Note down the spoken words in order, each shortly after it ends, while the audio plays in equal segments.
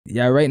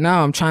Yeah, right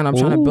now I'm trying to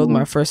build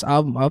my first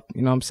album up.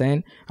 You know what I'm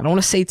saying? I don't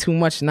want to say too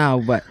much now,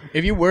 but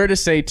if you were to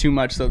say too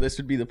much, though, this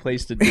would be the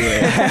place to do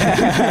it.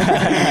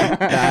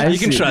 You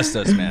can trust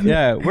us, man.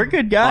 Yeah, we're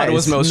good guys.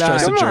 Ottawa's most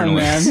trusted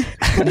journalist.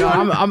 No,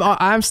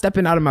 I'm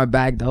stepping out of my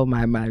bag though,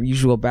 my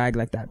usual bag,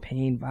 like that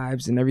pain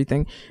vibes and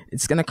everything.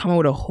 It's gonna come out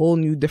with a whole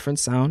new different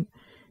sound.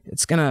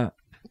 It's gonna,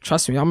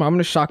 trust me, I'm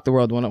gonna shock the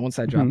world once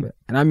I drop it,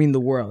 and I mean the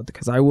world,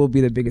 because I will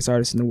be the biggest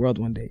artist in the world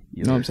one day.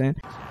 You know what I'm saying?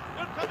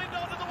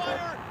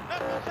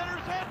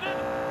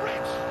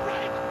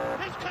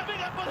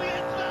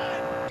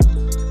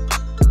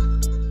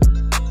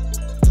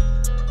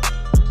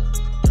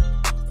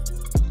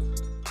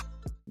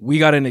 We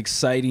got an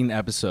exciting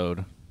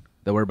episode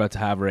that we're about to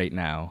have right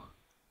now.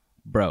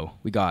 Bro,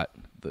 we got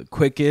the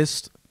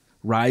quickest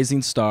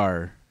rising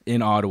star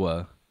in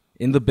Ottawa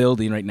in the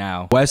building right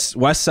now. West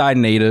Side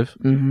native.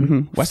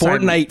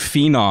 Fortnite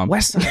phenom.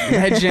 West Side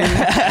legend.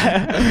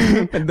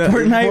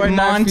 Fortnite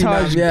montage.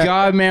 Phenom, yeah.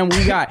 God, man,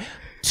 we got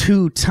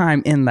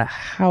TwoTiime in the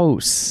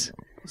house.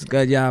 It's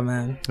good, yeah,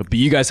 man. But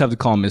you guys have to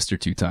call him Mr.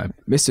 TwoTiime.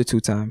 Mr.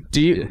 TwoTiime.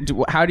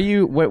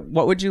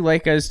 What would you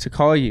like us to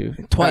call you?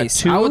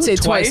 Twice. I would say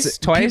twice.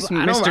 Twice,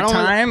 People, Mr. I don't,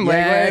 Time.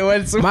 Yeah,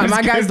 what's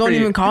my guys don't you?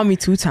 even call me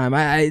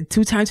TwoTiime.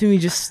 TwoTiime to me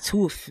just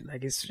too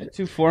like it's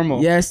Too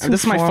formal. Yeah, it's too this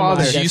is my formal,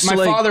 father. I guess. My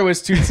father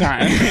was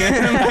TwoTiime.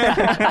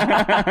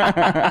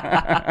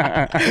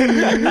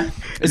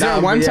 Is there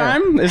a one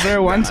time? Is there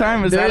a one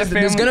time? Is that a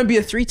family? There's gonna be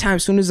a 3-time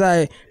as soon as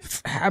I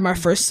have my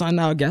first son.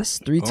 I guess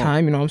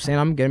 3-time. You know what I'm saying?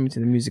 I'm getting into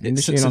the music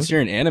industry. Since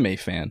you're an anime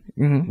fan,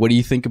 what do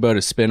you think about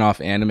a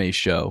spin-off anime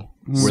show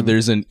where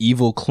there's an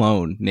evil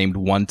clone named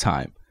One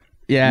Time?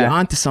 Yeah, you're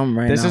onto something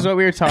right now. This is what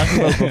we were talking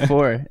about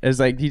before. It's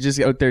like he's just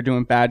out there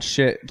doing bad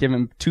shit,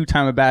 giving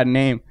TwoTiime a bad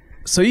name.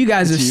 So you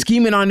guys are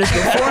scheming on this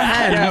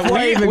beforehand.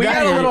 Yeah, we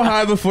got a little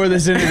high before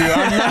this interview.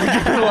 I'm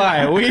not gonna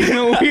lie. We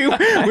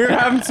were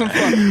having some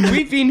fun.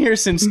 We've been here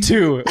since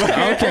 2.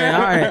 Okay, all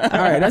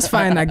right, that's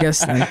fine, I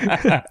guess.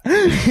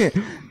 Then.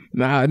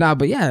 Nah,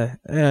 but yeah,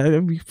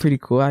 it'd be pretty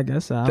cool, I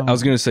guess. I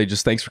was gonna say,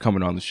 just thanks for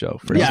coming on the show.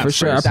 Yeah, for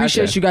sure. I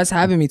appreciate you guys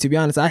having me. To be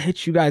honest, I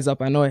hit you guys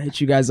up. I know I hit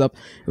you guys up.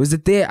 It was the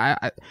day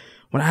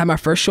when I had my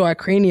first show at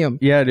Cranium.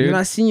 Yeah, dude. And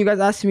I seen you guys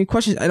asking me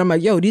questions, and I'm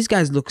like, yo, these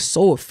guys look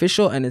so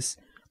official, and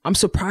I'm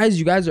surprised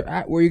you guys are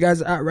at where you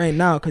guys are at right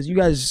now, because you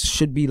guys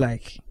should be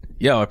like.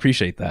 Yo, I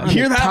appreciate that. You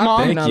hear that,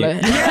 Mom? Thank you. You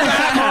hear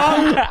that,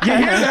 Mom? You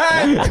hear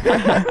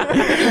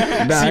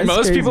that? See,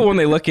 most people, when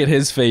they look at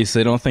his face,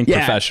 they don't think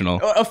professional.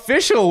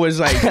 Official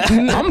was like,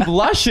 I'm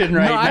blushing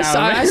right now.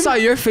 I saw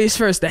your face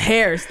first. The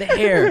hair.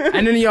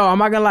 And then, I'm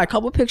not gonna lie, a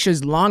couple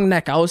pictures, long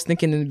neck. I was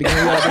thinking in the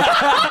beginning,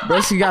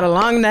 bro, so you got a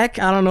long neck.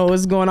 I don't know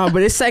what's going on,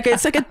 but it's like a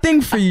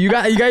thing for you. You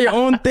got your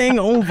own thing,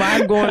 own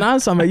vibe going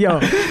on. So I'm like, yo,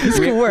 this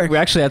could work. We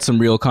actually had some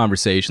real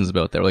conversations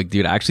about that. Like,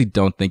 dude, I actually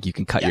don't think you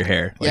can cut your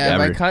hair. Like, yeah,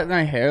 ever. if I cut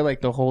my hair, like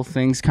the whole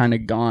thing's kind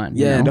of gone.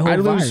 Yeah, you know? the whole I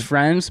lose vibe.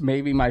 friends,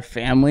 maybe my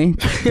family,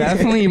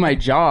 definitely my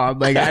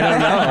job. Like, I don't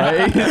know.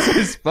 It's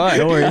just fun.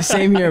 Don't worry,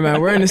 same here, man.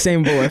 We're in the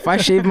same boat. If I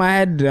shave my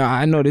head,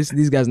 I know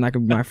these guys are not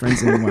gonna be my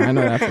friends anymore. I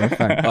know that for a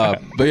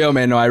fact. But yo,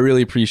 man, no, I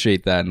really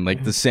appreciate that, and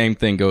like the same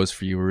thing goes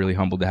for you. We're really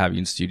humbled to have you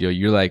in studio.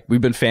 You're like, we've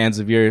been fans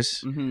of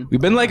yours. We've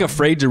been like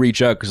afraid to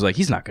reach out because like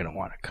he's not gonna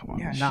want to come on.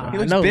 Yeah, the nah, show. he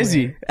looks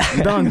busy.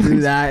 Don't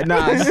do that.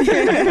 Nah,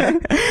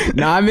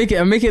 I make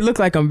it look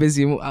like I'm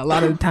busy a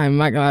lot of the time. I'm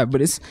not gonna lie,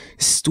 but it's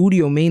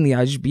studio mainly.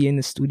 I just be in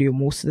the studio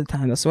most of the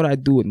time. That's what I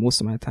do with most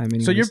of my time.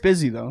 Anyways. So you're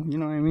busy though. You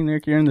know what I mean?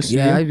 Like you're in the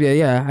studio.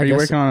 Yeah. Are you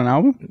working on an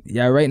album?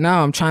 Yeah, right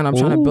now I'm trying to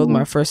build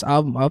my first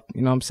album up.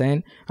 You know what I'm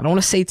saying? I don't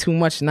want to say too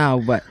much now,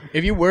 but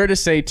if you were to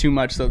say too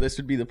much, though, this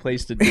would be the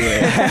place to do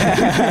it.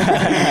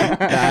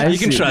 You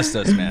can trust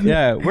us, man.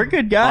 Yeah, we're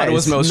good guys.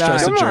 Ottawa's most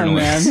trusted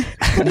journalist.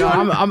 No,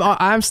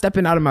 I'm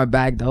stepping out of my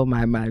bag though,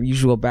 my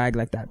usual bag,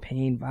 like that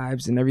pain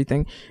vibes and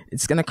everything.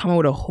 It's gonna come out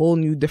with a whole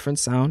new different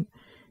sound.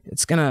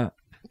 It's gonna,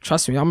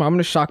 trust me, I'm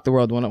gonna shock the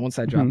world once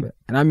I drop it,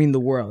 and I mean the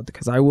world,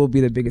 because I will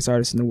be the biggest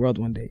artist in the world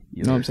one day.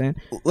 You know what I'm saying?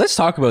 Let's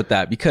talk about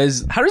that,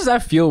 because how does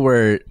that feel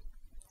where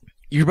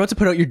you're about to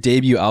put out your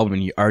debut album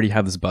and you already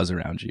have this buzz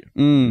around you?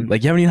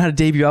 Like you haven't even had a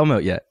debut album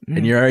out yet,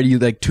 and you're already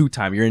like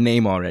TwoTiime. You're a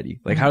name already.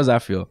 Like how does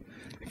that feel?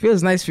 It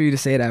feels nice for you to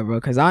say that, bro,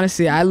 because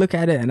honestly, I look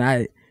at it and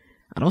I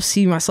don't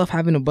see myself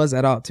having a buzz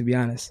at all, to be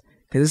honest.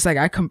 Because it's like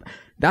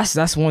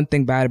that's one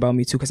thing bad about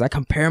me too, because I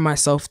compare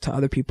myself to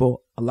other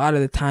people a lot of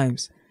the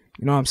times.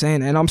 You know what I'm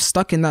saying? And I'm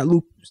stuck in that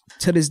loop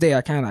to this day.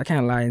 I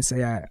can't lie and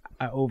say I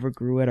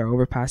overgrew it or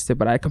overpassed it,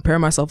 but I compare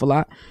myself a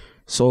lot.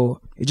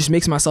 So it just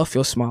makes myself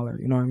feel smaller.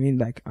 You know what I mean?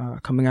 Like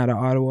coming out of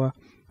Ottawa,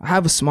 I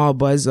have a small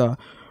buzz. Not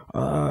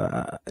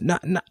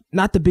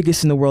the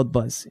biggest in the world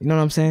buzz. You know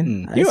what I'm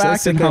saying? You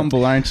acting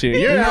humble, aren't you?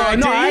 You're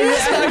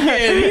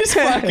he's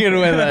fucking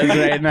with us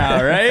right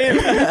now,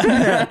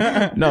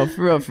 right? No,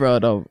 for real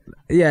though.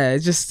 Yeah,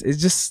 this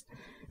is just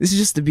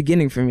the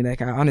beginning for me.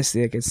 Like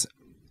honestly, like it's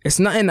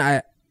nothing.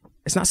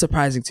 It's not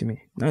surprising to me.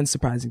 Nothing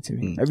surprising to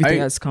me. Everything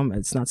that's come,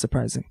 it's not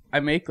surprising.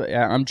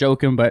 I'm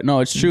joking, but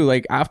no, it's true.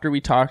 Like after we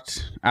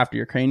talked, after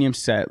your Cranium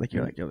set, like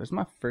you're like, yo, this is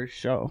my first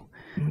show.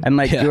 And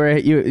like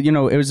you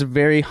know, it was a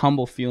very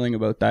humble feeling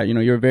about that. You know,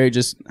 you were very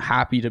just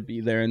happy to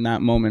be there in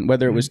that moment,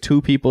 whether it was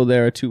 2 people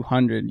there or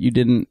 200. You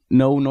didn't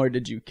know, nor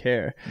did you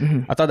care.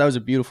 I thought that was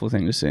a beautiful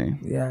thing to see.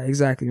 Yeah,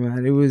 exactly,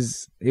 man. It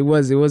was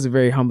a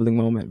very humbling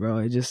moment, bro.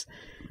 It just,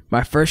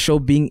 my first show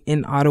being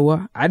in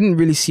Ottawa, I didn't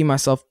really see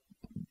myself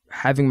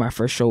having my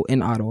first show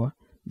in Ottawa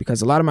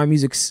because a lot of my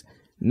music's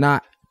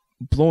not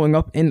blowing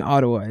up in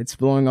Ottawa. It's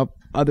blowing up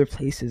other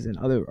places and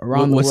other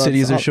around the world. What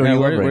cities are showing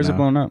you up right Where's now? it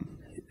blowing up?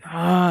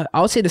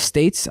 I would say the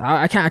States.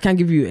 I can't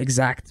give you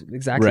exactly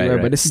where,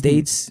 but the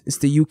States, it's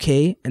the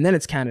UK, and then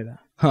it's Canada.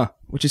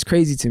 Which is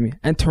crazy to me.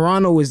 And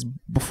Toronto is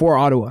before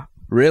Ottawa.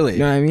 Really? You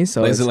know what I mean?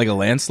 So is it like a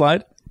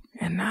landslide?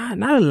 And not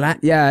a lot.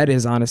 Yeah, it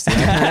is, honestly. Do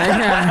you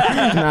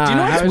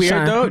know what's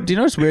weird though? Do you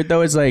know what's weird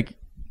though? Is like,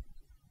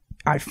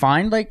 I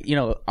find like, you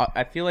know,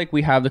 I feel like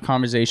we have the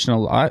conversation a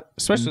lot,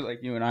 especially like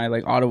you and I,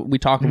 like Ottawa. We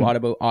talk a lot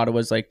about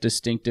Ottawa's like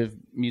distinctive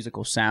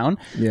musical sound.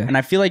 Yeah. And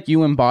I feel like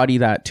you embody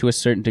that to a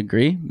certain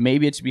degree.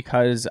 Maybe it's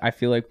because I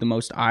feel like the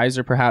most eyes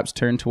are perhaps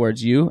turned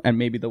towards you and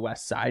maybe the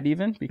West Side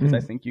even, because I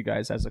think you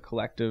guys as a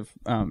collective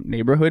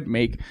neighborhood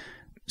make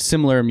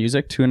similar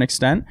music to an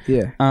extent.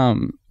 Yeah.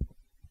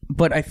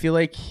 But I feel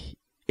like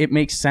it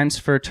makes sense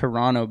for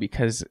Toronto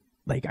because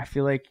like I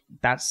feel like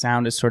that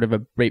sound is sort of a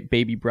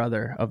baby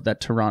brother of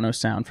that Toronto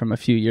sound from a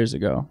few years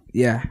ago.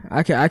 Yeah,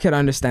 I could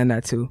understand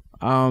that too.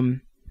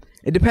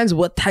 It depends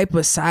what type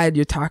of side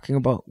you're talking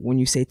about when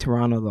you say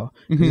Toronto though.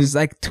 There's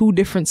like 2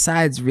 different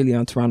sides really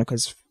on Toronto,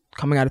 because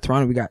coming out of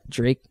Toronto we got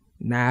Drake,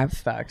 Nav,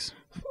 facts,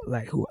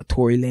 like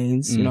Tory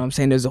Lanez. You know what I'm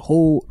saying? There's a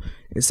whole.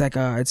 It's like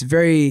it's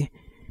very.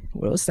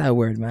 What's that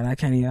word, man? I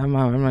can't even. I'm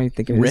not even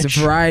thinking. There's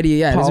a variety.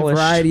 Yeah, polished. There's a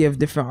variety of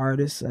different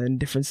artists and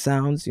different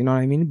sounds. You know what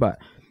I mean? But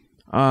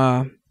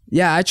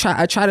yeah, I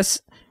try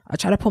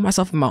to put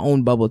myself in my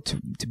own bubble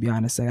to be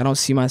honest. Like I don't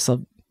see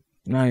myself,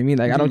 you know what I mean?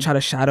 Like I don't try to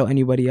shadow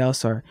anybody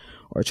else or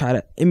try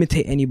to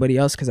imitate anybody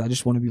else, because I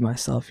just want to be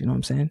myself, you know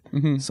what I'm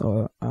saying?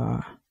 So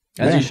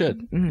as you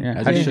should.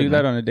 Yeah. How do you do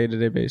that on a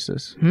day-to-day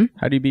basis?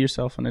 How do you be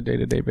yourself on a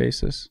day-to-day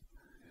basis?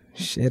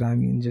 Shit, I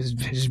mean,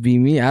 just be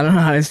me. I don't know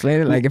how to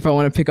explain it. Like, if I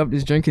want to pick up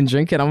this drink and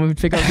drink it, I'm gonna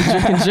pick up the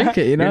drink and drink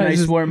it. You know, a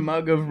nice warm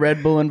mug of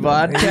Red Bull and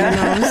vodka. You know what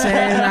I'm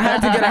saying? I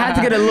had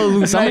to get a little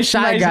loose. I'm a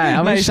shy guy.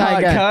 I'm a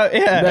shy guy. Cup.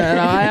 Yeah,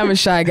 no, I am a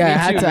shy guy. I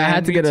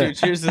had to get a.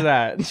 Cheers to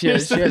that.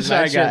 Cheers,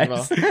 shy guy.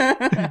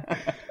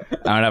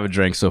 I don't have a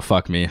drink, so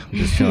fuck me. I'm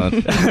just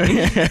chilling.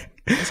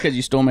 It's because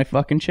you stole my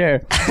fucking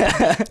chair.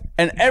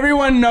 And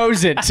everyone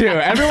knows it too.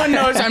 Everyone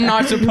knows I'm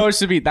not supposed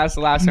to be. That's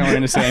the last time I'm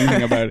going to say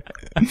anything about it.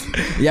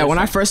 Yeah, when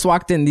I first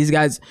walked in, these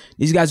guys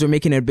were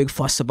making a big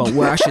fuss about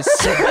where I should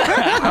sit.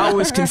 I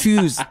was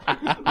confused.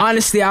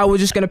 Honestly, I was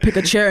just going to pick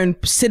a chair and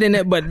sit in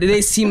it, but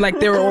they seemed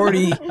like they were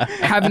already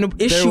having an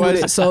issue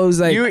with it. So I was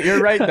like...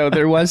 You're right, though.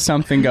 There was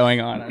something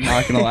going on. I'm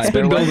not going to lie. It's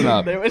been building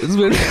up.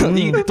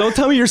 Don't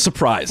tell me you're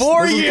surprised.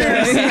 4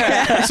 years.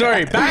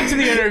 Sorry, back to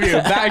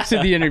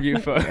the interview,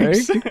 folks.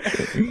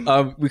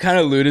 We kind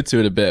of alluded to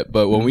it a bit,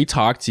 but when we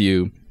talked to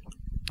you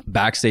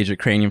backstage at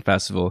Cranium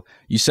Festival,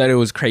 you said it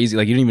was crazy.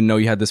 Like, you didn't even know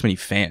you had this many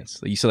fans.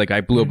 Like, you said, like,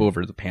 I blew up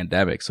over the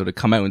pandemic. So to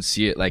come out and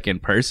see it, like, in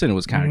person, it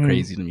was kind of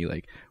crazy to me.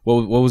 Like,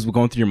 what was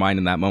going through your mind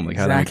in that moment? Like,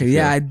 how exactly.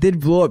 Yeah, I did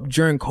blow up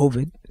during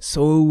COVID.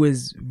 So it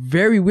was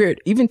very weird.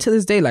 Even to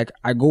this day, like,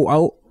 I go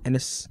out and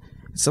it's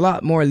a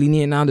lot more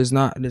lenient now. There's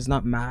not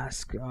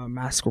mask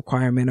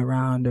requirement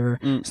around, or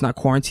it's not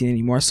quarantine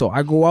anymore. So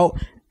I go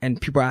out and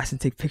people are asking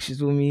to take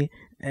pictures with me,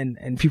 and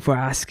people are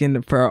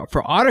asking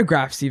for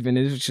autographs even,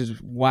 which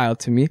is wild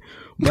to me.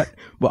 But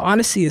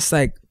honestly, it's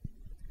like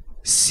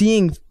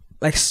seeing,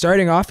 like,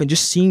 starting off and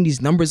just seeing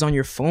these numbers on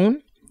your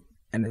phone,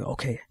 and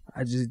okay,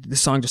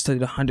 this song just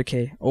hit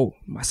 100K. Oh,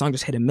 my song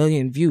just hit 1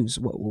 million views.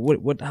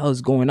 What the hell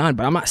is going on?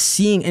 But I'm not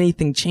seeing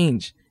anything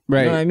change.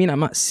 Right. You know what I mean? I'm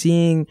not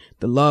seeing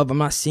the love. I'm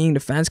not seeing the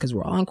fans, because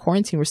we're all in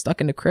quarantine. We're stuck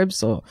in the crib,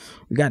 so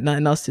we got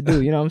nothing else to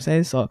do. You know what I'm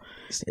saying? So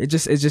it's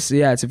just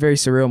yeah, it's a very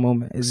surreal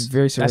moment. It's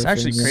very surreal. That's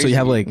actually crazy. So you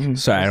have like,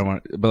 sorry, I don't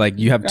want, but like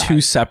you have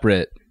 2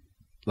 separate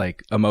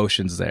like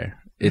emotions there.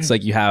 It's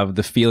like you have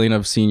the feeling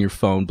of seeing your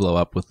phone blow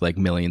up with like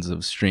millions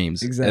of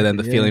streams, and then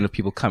the feeling of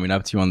people coming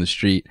up to you on the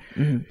street,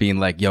 being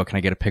like, "Yo, can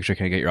I get a picture?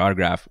 Can I get your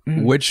autograph?"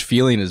 Which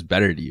feeling is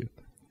better to you?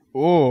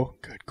 Oh,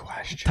 good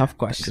question. Tough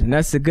question.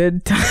 That's a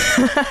good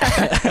question.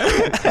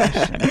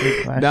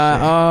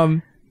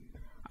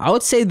 I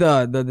would say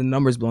the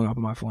numbers blowing up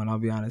on my phone. I'll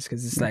be honest,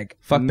 because it's like,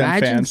 fuck them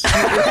fans. No,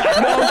 that's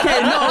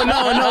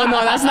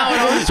not what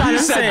I was trying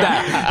to say.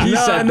 He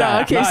said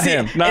that. Okay, not see,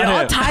 him. It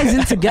all ties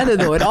in together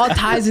though. It all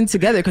ties in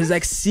together, because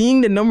like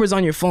seeing the numbers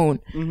on your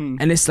phone,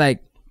 and it's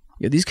like,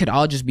 yo, these could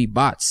all just be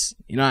bots.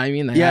 You know what I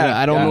mean? Like,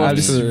 I don't know if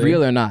this is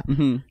real or not.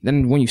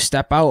 Then when you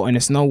step out and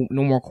it's no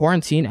more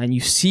quarantine, and you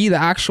see the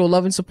actual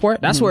love and support,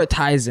 that's where it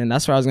ties in.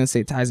 That's where I was gonna say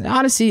it ties in.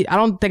 Honestly, I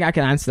don't think I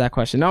can answer that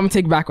question. No, I'm gonna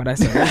take back what I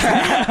said.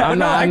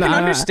 I can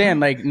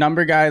understand. Like,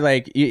 number guy,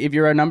 like if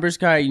you're a numbers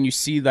guy and you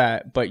see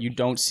that, but you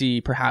don't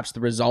see perhaps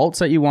the results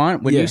that you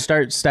want, when you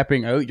start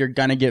stepping out, you're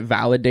gonna get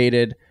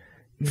validated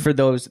for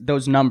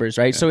those numbers,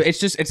 right? So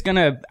it's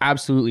gonna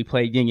absolutely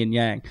play yin and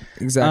yang.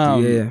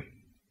 Exactly. Yeah.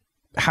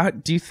 how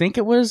do you think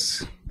it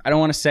was? I don't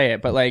want to say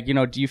it, but like, you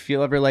know, do you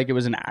feel ever like it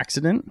was an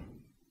accident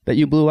that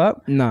you blew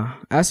up? Nah,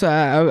 that's what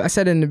I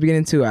said in the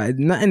beginning too.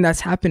 Nothing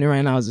that's happening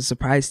right now is a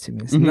surprise to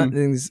me.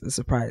 Nothing's a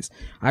surprise.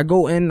 I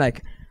go in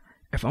like,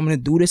 if I'm gonna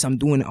do this, I'm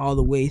doing it all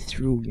the way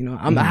through. You know,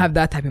 I have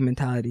that type of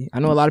mentality. I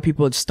know a lot of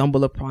people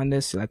stumble upon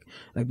this, like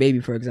Baby,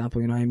 for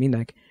example. You know what I mean?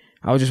 Like,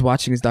 I was just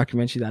watching his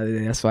documentary the other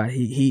day. That's why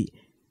he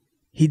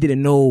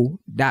didn't know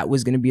that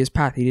was gonna be his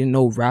path. He didn't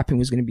know rapping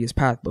was gonna be his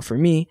path. But for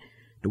me,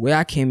 the way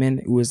I came in,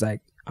 it was like,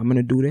 I'm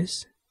gonna do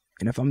this,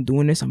 and if I'm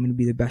doing this, I'm gonna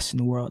be the best in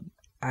the world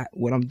at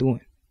what I'm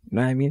doing. You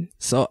know what I mean?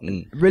 So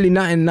really,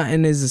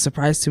 nothing is a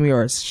surprise to me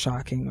or it's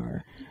shocking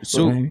or. So,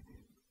 you know what I mean?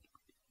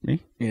 Me?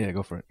 Yeah,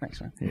 go for it.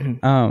 Thanks, man.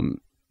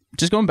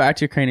 Just going back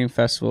to your Cranium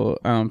Festival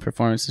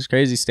performance, it's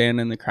crazy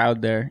standing in the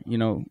crowd there. You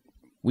know,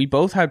 we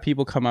both had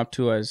people come up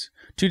to us,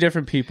 two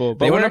different people.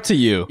 But they went up to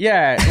you.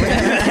 Yeah.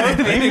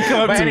 They didn't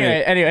come up to me.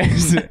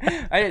 Anyways,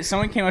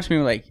 someone came up to me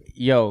like,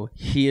 yo,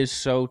 he is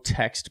so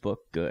textbook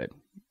good.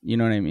 You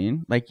know what I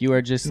mean? Like, you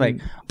are just like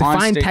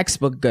define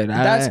textbook good.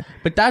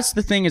 But that's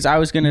the thing is, I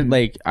was gonna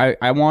like,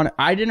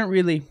 I didn't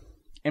really,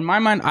 in my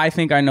mind, I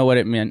think I know what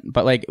it meant.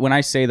 But like, when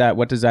I say that,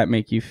 what does that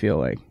make you feel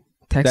like?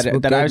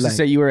 Textbook that good, I was like, to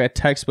say you were a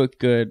textbook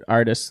good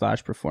artist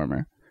 /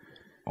 performer.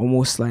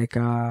 Almost like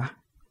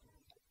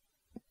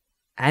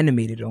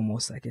animated,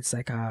 almost like it's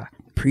like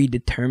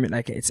predetermined.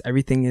 Like it's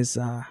everything is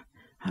how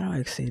do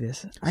I say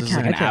this? It's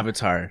like an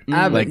avatar.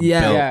 Like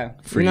yeah.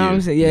 For you know what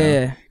I'm saying?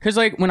 Yeah. Because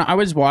like when I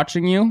was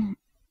watching you,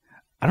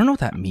 I don't know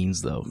what that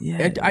means though.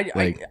 Yeah.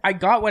 I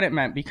got what it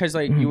meant because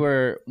like you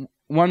were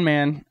one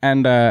man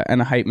and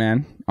a hype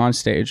man on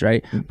stage,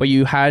 right? But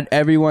you had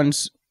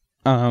everyone's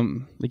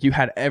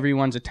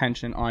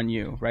attention on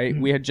you, right?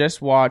 We had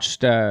just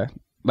watched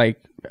like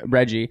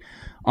Reggie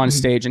on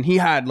stage, and he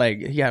had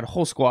a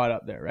whole squad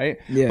up there, right?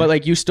 Yeah. But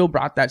like you still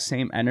brought that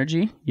same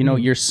energy. You know,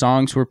 your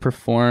songs were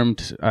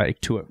performed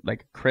to a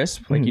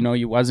crisp, like you know,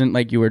 you wasn't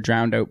like you were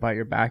drowned out by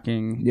your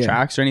backing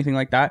tracks or anything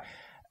like that.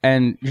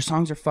 And your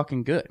songs are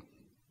fucking good.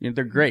 You know,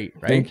 they're great,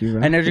 right? Thank you,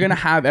 bro. And they're gonna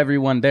have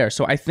everyone there.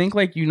 So I think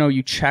like, you know,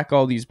 you check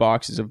all these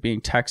boxes of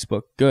being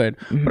textbook good.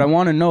 But I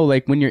want to know,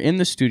 like, when you're in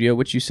the studio,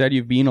 which you said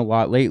you've been a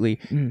lot lately,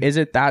 is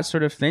it that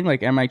sort of thing?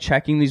 Like, am I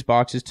checking these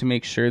boxes to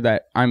make sure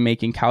that I'm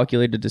making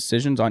calculated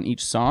decisions on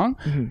each song,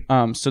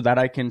 so that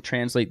I can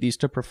translate these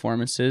to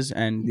performances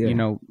and you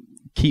know,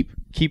 keep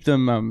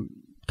them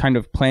kind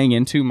of playing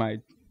into my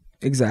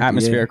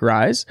atmospheric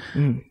rise?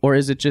 Or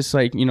is it just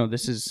like, you know,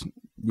 this is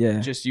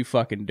just you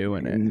fucking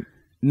doing it?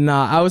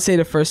 Nah, I would say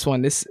the first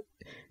one. This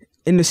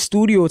in the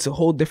studio, it's a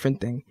whole different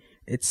thing.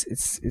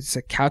 It's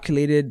a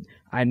calculated.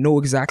 I know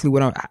exactly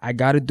what I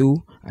gotta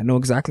do. I know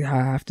exactly how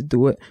I have to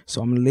do it.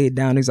 So I'm gonna lay it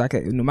down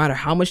exactly. No matter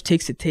how much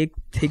takes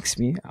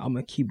me, I'm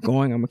gonna keep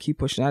going. I'm gonna keep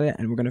pushing at it,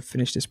 and we're gonna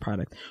finish this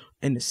product.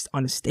 And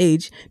on the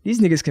stage,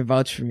 these niggas can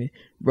vouch for me,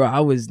 bro.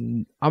 I was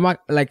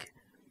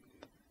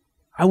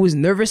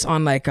nervous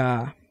on like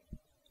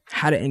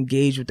how to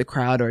engage with the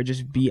crowd or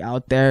just be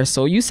out there.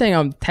 So you saying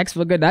I'm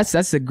textbook good?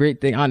 That's a great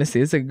thing.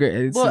 Honestly, it's a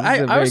great.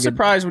 I was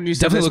surprised when you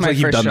said definitely this looks like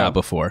you've done show. that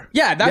before.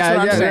 Yeah, that's what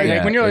I'm saying. Yeah.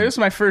 Like when you're like, this is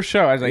my first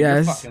show, I was like,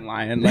 you're fucking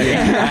lying. Like, I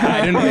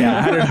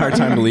had a hard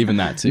time believing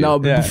that too. No,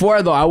 but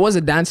before though, I was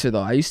a dancer though.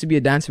 I used to be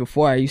a dancer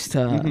before. I used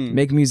to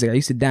make music. I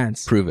used to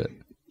dance. Prove it.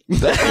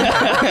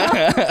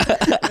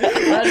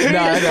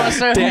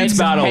 Dance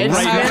battle right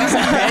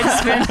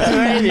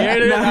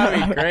here.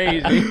 That'd be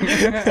crazy.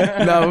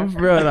 No,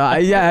 bro. No. I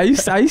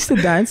used to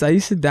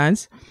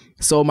dance.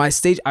 So my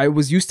stage, I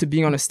was used to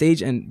being on a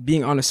stage and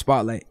being on a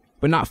spotlight,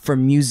 but not for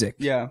music.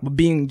 Yeah. But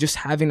just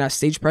having that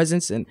stage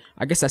presence, and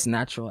I guess that's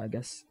natural. I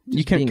guess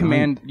you can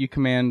command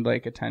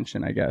like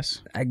attention. I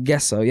guess. I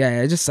guess so.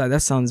 Yeah.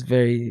 that sounds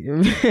very.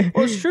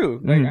 Well, it's true.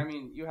 Like I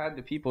mean, you had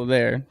the people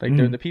there. Like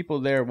they're the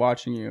people there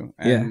watching you,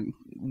 and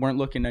weren't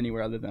looking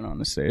anywhere other than on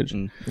the stage.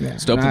 Yeah.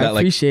 Stoked that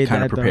like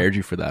kind of prepared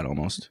you for that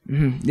almost.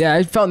 Yeah,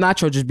 it felt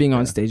natural just being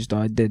on stage though.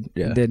 I did.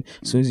 As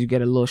soon as you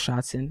get a little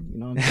shots in, you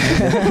know what I'm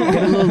saying?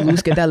 Get a little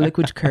loose, get that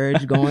liquid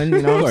courage going,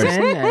 you know what I'm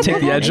saying? And, take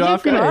the edge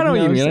off. I know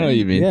what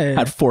you mean. Yeah.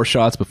 Had 4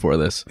 shots before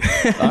this.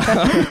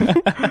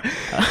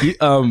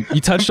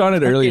 You touched on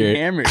it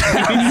earlier.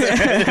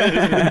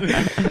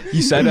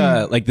 You said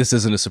like this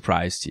isn't a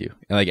surprise to you,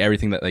 and like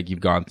everything that like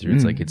you've gone through,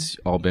 it's like it's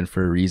all been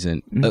for a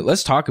reason.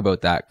 Let's talk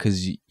about that,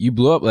 because you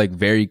blew up like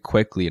very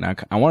quickly, and I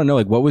want to know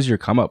like what was your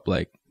come up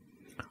like?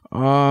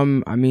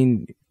 I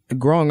mean,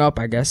 growing up,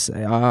 I guess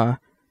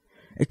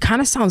it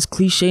kind of sounds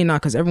cliche now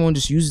because everyone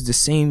just uses the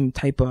same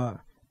type of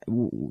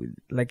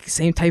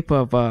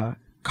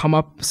come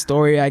up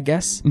story, I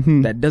guess,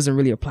 that doesn't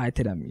really apply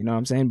to them. You know what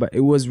I'm saying? But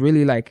it was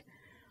really like,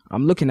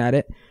 I'm looking at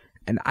it,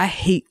 and I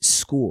hate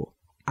school.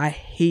 I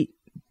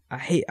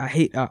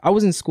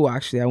was in school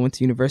actually. I went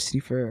to university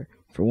for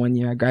 1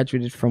 year. I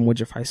graduated from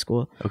Woodruff High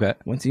School. Okay.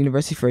 Went to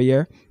university for a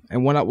year,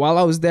 and while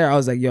I was there, I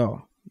was like,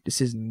 yo,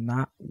 this is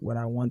not what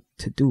I want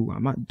to do.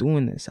 I'm not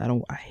doing this. I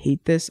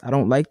hate this. I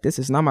don't like this.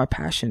 It's not my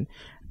passion.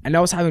 And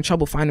I was having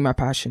trouble finding my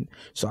passion.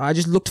 So I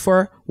just looked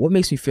for what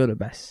makes me feel the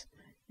best.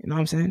 You know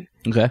what I'm saying?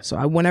 Okay.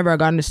 So whenever I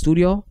got in the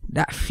studio,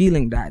 that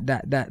feeling,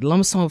 that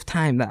lump sum of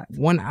time, that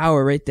 1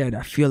 hour right there,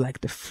 that feel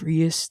like the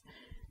freest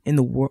in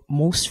the world,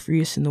 most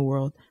freest in the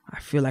world. I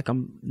feel like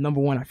I'm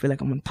number one. I feel like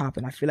I'm on top,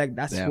 and I feel like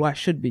that's who I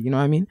should be. You know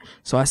what I mean?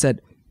 So I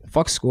said,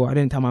 fuck school. I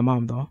didn't tell my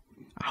mom though.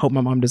 I hope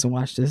my mom doesn't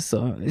watch this.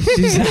 So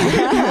she's, you know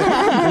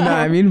what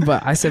I mean?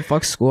 But I said,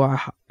 fuck school. I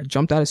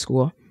jumped out of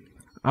school.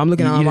 I'm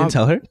looking at my mom. You didn't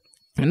tell her?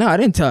 No, I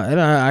didn't tell.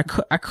 I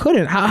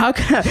couldn't. How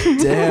could I?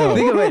 Damn.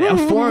 Think of it. A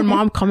foreign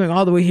mom coming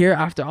all the way here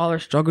after all her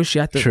struggles. She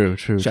had to.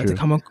 She had to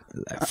come and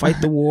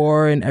fight the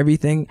war and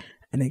everything,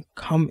 and then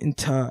come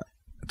into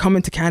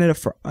Canada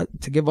for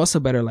to give us a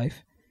better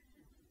life.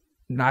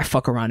 And I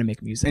fuck around and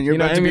make music. And you're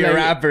about to be a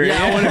rapper.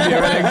 Yeah, I want to be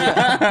a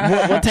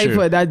rapper. What type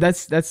of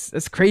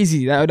that's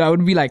crazy. That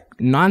would be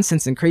like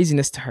nonsense and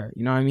craziness to her.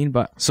 You know what I mean?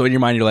 But so in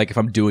your mind, you're like, if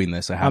I'm doing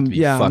this, I have to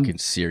be fucking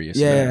serious.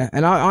 Yeah.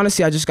 And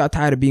honestly, I just got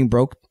tired of being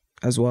broke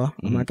as well.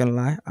 I'm not gonna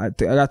lie. I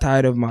got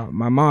tired of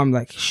my mom.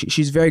 Like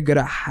she's very good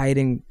at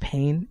hiding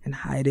pain and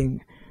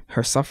hiding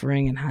her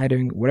suffering and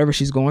hiding whatever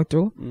she's going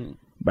through.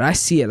 But I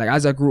see it. Like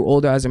as I grew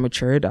older, as I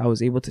matured, I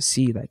was able to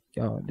see like,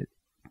 yo,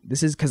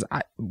 this is because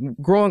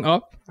growing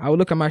up, I would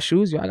look at my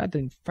shoes. Yo, I got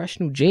the fresh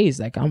new J's.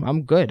 Like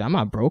I'm good. I'm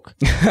not broke.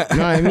 You know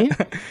what I mean?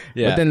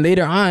 Yeah. But then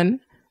later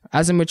on,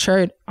 as I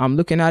matured, I'm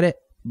looking at it,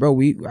 bro.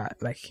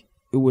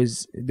 There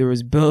was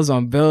bills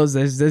on bills.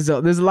 There's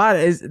a lot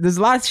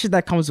of shit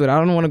that comes with it. I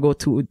don't want to go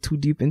too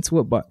deep into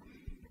it, but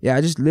yeah,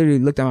 I just literally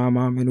looked at my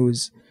mom and it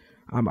was,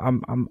 I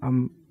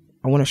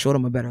want to show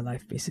them a better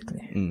life,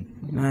 basically. You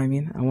know what I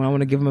mean? I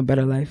want to give them a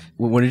better life.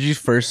 When did you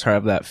first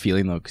have that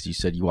feeling though? Because you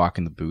said you walk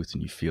in the booth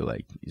and you feel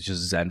like it's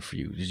just zen for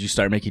you. Did you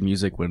start making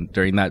music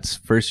during that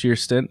first year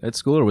stint at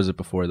school, or was it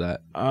before that?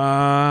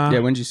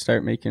 When did you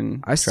start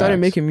making? I started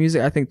making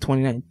music, I think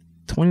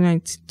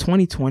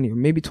 2020 or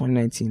maybe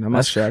 2019. I'm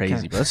not sure. That's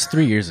crazy, but that's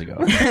 3 years ago.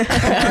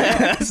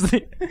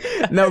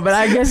 No, but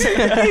I guess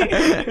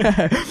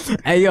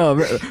hey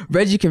yo,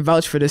 Reggie can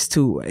vouch for this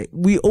too.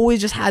 We always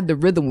just had the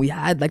rhythm. We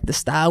had like the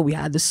style, we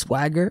had the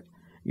swagger.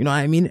 You know what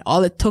I mean?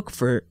 All it took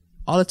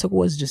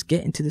was just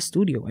get into the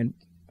studio and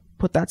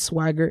put that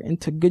swagger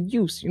into good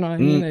use. You know what I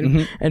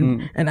mean?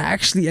 And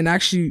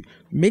actually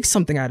make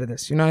something out of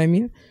this. You know what I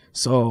mean?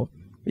 So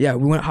yeah,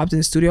 we hopped in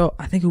the studio.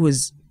 I think it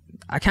was,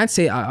 I can't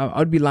say, I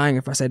would be lying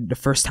if I said the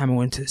first time I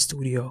went to the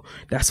studio,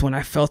 that's when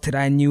I felt it.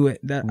 I knew it.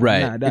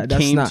 It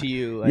came to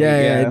you. Like,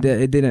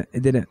 it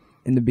didn't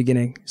in the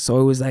beginning. So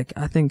it was like,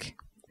 I think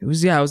it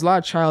was a lot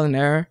of trial and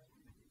error.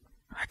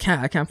 I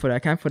can't put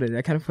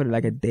it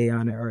like a day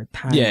on it or a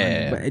time on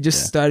it, but it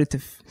just started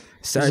to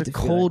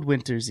cold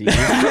winter's eve.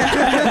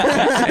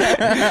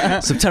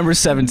 September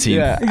 17th.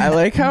 Yeah, I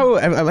like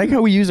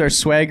how we use our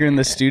swagger in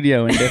the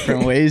studio in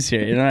different ways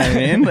here. You know what I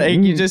mean? Like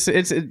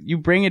you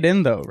bring it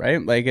in though,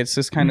 right? Like it's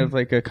just kind of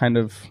like a kind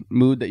of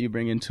mood that you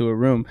bring into a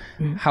room.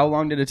 How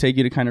long did it take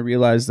you to kind of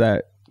realize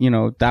that, you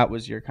know, that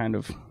was your kind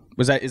of,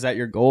 is that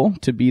your goal,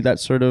 to be that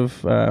sort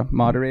of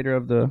moderator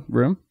of the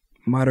room?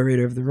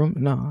 Moderator of the room?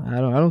 No,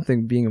 I don't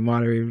think being a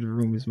moderator of the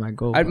room is my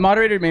goal.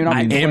 Moderator may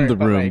not be I am the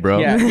room, like, bro.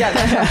 Yeah,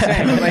 that's what I'm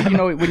saying. But like, you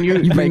know, when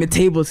you bring the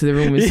table to the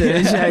room and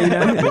sit, you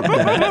know?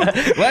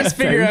 Let's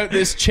figure out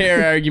this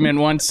chair argument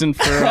once and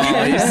for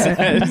all, he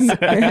says.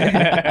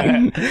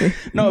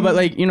 No, but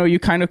like, you know, you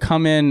kind of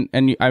come in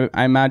and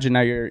I imagine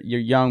now you're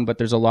young, but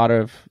there's a lot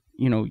of,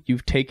 you know,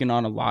 you've taken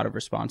on a lot of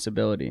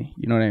responsibility.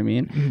 You know what I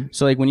mean?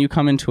 So like when you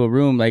come into a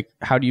room, like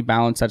how do you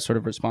balance that sort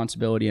of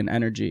responsibility and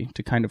energy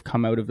to kind of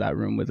come out of that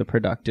room with a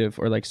productive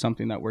or like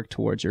something that worked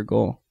towards your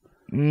goal?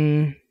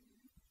 I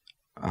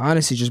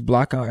honestly just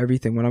block out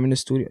everything when I'm in the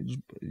studio,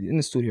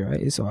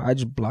 right? So I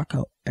just block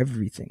out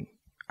everything.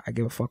 I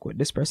give a fuck what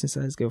this person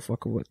says, give a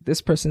fuck what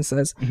this person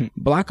says,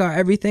 block out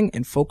everything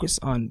and focus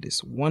on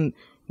this one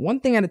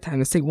thing at a time.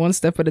 Let's take one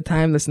step at a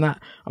time. I'm not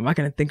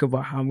going to think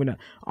about how I'm going to,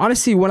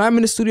 honestly, when I'm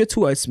in the studio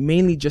too, it's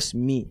mainly just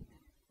me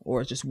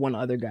or it's just one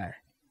other guy.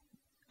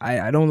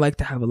 I don't like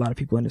to have a lot of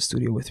people in the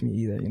studio with me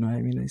either. You know what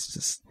I mean?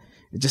 It's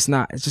just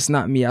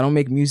not me. I don't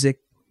make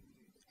music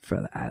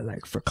for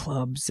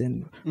clubs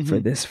and for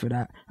this, for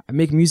that. I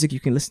make music you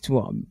can listen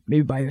to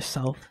maybe by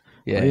yourself.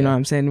 Yeah, you know what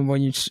I'm saying?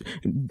 When you're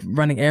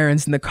running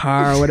errands in the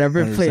car or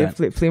whatever, play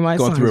my songs.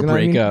 Going through a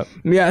breakup. I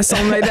mean? Yeah,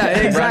 something like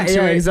that. Exactly.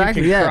 Yeah,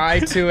 exactly. You can cry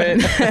to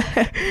it.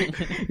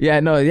 Yeah,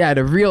 no, yeah,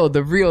 the real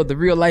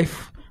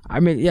life. I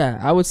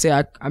would say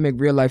I make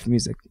real life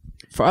music.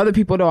 For other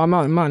people though, I'm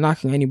not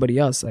knocking anybody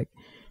else. Like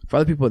for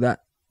other people that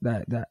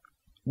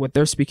what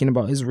they're speaking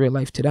about is real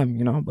life to them,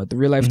 you know. But the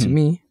real life to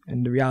me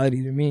and the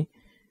reality to me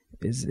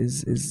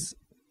is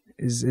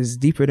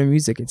deeper than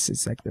music.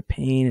 It's like the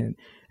pain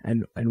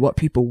and what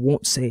people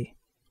won't say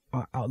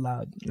out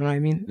loud. You know what I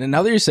mean? And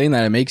now that you're saying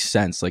that, it makes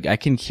sense. Like I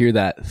can hear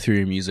that through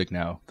your music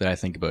now that I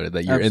think about it,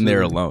 that you're in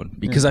there alone.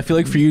 Because I feel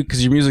like for you,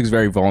 because your music is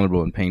very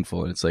vulnerable and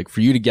painful, and it's like for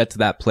you to get to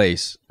that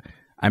place,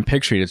 I'm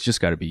picturing it's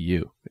just got to be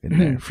you in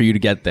there for you to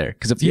get there.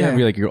 Because if you have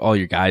all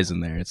your guys in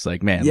there, it's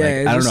like, man, like,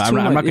 I don't know,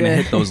 I'm not going to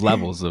hit those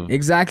levels of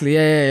exactly.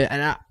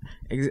 Yeah.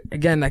 And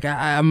again, like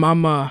I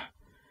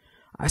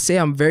say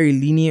I'm very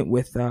lenient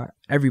with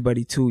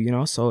everybody too, you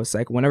know. So it's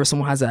like whenever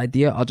someone has an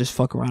idea, I'll just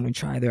fuck around and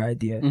try their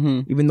idea,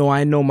 even though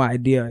I know my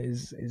idea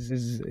is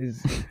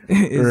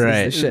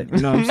the shit.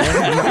 You know what I'm saying?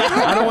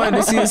 I don't want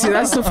to see.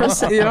 That's the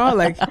first, you know.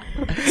 Like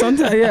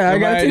sometimes, I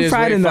gotta take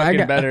pride in that. I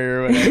got better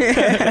or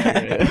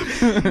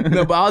whatever.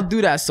 No, but I'll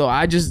do that. So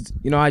I just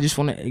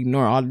want to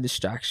ignore all the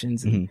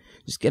distractions and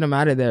just get them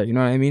out of there. You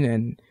know what I mean?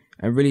 And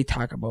really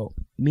talk about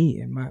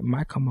me and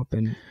my come up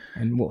and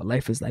what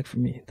life is like for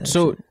me.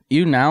 So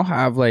you now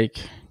have like,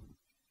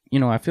 you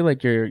know, I feel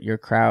like your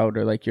crowd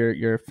or like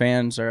your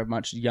fans are a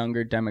much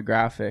younger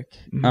demographic.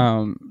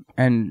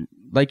 And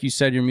like you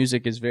said, your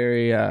music is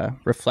very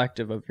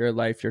reflective of your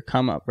life, your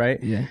come up, right?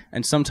 Yeah.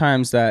 And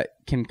sometimes that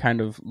can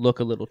kind of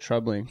look a little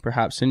troubling,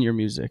 perhaps in your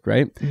music,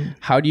 right?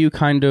 How do you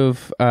kind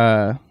of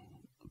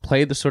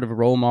play the sort of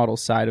role model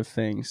side of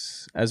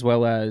things as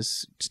well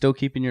as still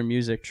keeping your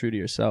music true to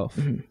yourself?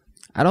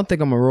 I don't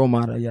think I'm a role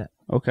model yet.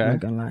 Okay. I'm not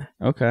gonna lie.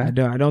 Okay.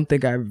 I don't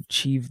think I've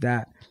achieved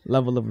that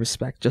level of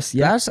respect just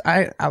yet.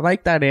 I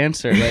like that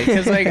answer. Like,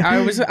 cause like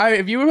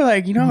if you were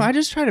like, you know, I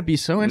just try to be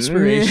so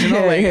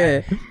inspirational.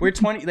 Like we're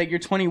 20, like you're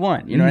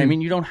 21. You know what I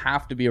mean? You don't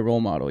have to be a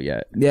role model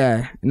yet.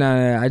 Yeah.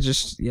 No. I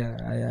just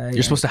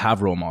you're supposed to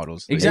have role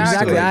models.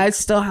 Exactly. I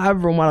still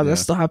have role models. I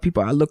still have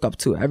people I look up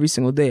to every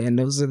single day, and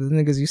those are the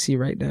niggas you see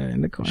right there in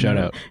the corner. Shout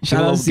out.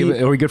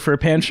 Are we good for a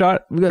pan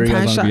shot? We got a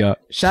pan shot.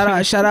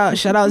 Shout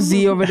out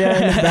Z over there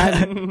in the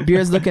back.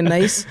 Beard's looking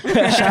nice.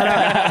 Shout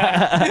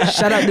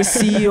out the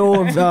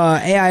CEO of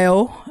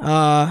AIO,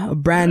 a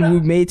brand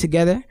we made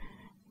together.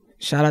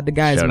 Shout out the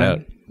guys,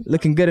 man.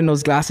 Looking good in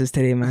those glasses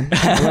today, man.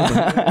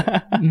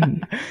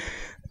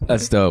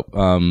 That's dope.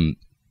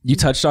 You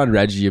touched on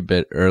Reggie a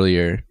bit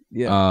earlier.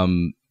 Yeah.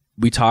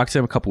 We talked to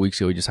him a couple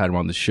weeks ago. We just had him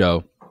on the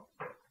show,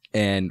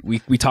 and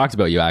we talked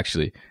about you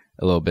actually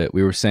a little bit.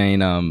 We were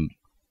saying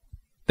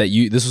that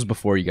this was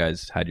before you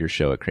guys had your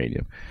show at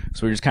Cranium,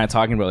 so we were just kind of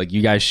talking about like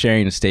you guys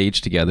sharing a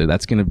stage together.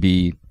 That's gonna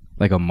be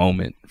like a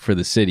moment for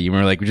the city. And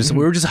we were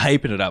just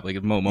hyping it up like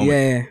a moment.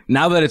 Yeah.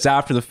 Now that it's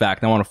after the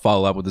fact, I want to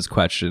follow up with this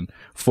question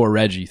for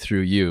Reggie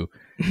through you.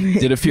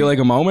 Did it feel like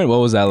a moment? What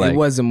was that like? It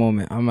was a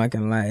moment. I'm not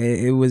gonna lie.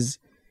 It was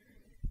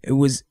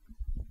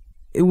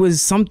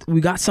something.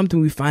 We got something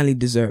we finally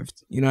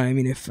deserved. You know what I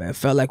mean? It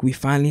felt like we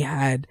finally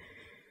had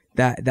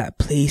that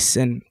place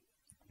and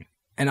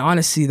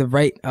honestly the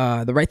right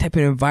type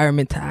of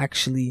environment to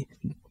actually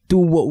do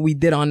what we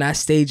did on that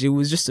stage. It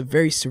was just a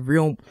very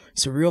surreal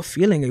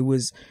feeling. It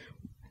was.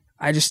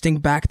 I just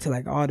think back to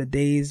like all the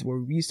days where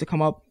we used to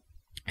come up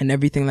and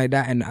everything like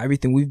that, and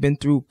everything we've been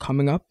through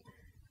coming up,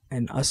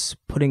 and us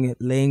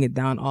laying it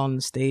down all on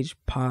the stage.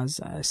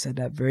 Pause. I said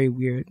that very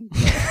weird.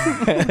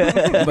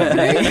 But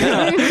like,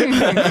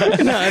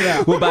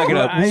 no. We'll back it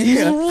up. All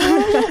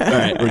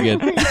right, we're good.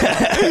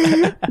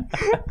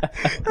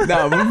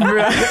 No.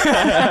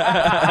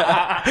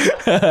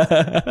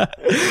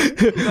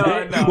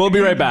 We'll be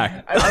right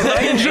back.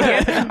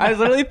 I was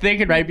literally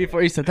thinking right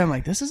before you said that, I'm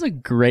like, this is a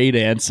great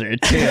answer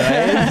too.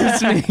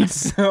 This makes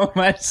so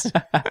much.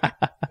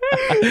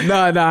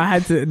 I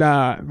had to.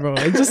 Bro.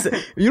 It just,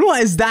 you know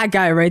what? It's that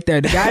guy right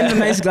there. The guy in the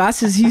nice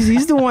glasses.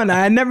 He's the one.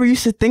 I never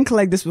used to think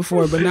like this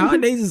before, but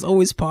nowadays it's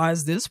always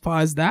pause this,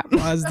 pause that,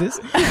 pause this.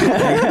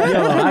 Like,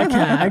 yo,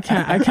 I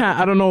can't.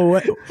 I don't know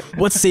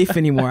what's safe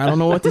anymore. I don't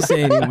know what to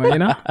say anymore. You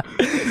know?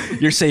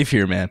 You're safe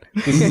here, man.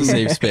 This is a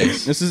safe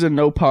space. This is a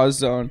no pause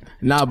zone.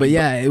 But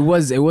yeah, it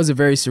was a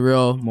very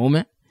surreal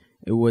moment.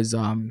 It was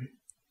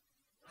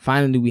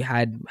finally we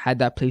had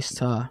that place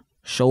to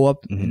show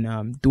up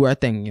and do our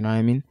thing. You know what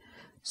I mean?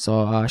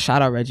 So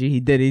shout out Reggie. He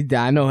did.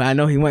 I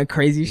know he went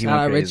crazy. Shout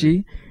out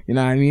Reggie. You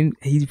know what I mean?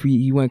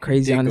 He went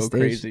crazy on the stage.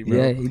 Crazy, bro.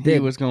 Yeah, he did. He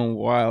was going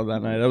wild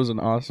that night. That was an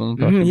awesome.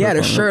 He had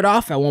a shirt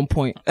off at one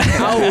point.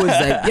 I was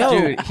like, yo,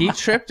 dude, he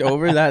tripped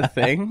over that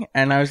thing,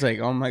 and I was like,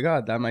 oh my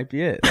god, that might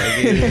be it.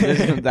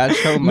 Like, that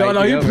show might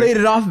be he over. played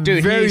it off.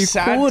 Dude, very he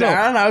sat cool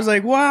down. I was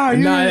like, wow,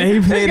 he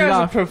played it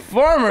off. A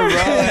performer, bro.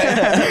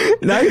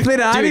 He played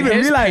it. I didn't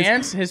even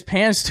realize his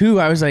pants too.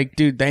 I was like,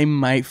 dude, they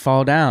might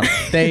fall down.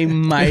 They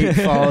might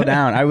fall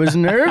down. I was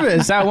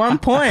nervous at one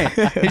point.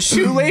 His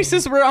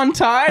shoelaces were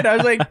untied. I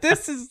was like,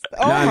 this is.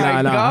 Oh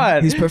my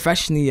god! He's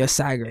professionally a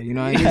sagger. You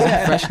know, he's a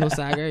professional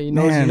sagger. He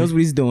knows what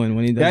he's doing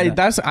when he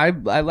does that.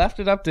 I left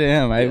it up to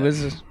him. I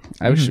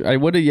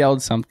would have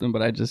yelled something,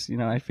 but I just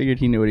I figured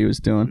he knew what he was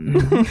doing.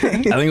 I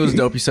think it was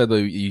dope. You said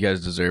that you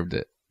guys deserved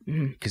it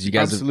because you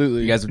guys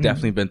have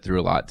definitely been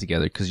through a lot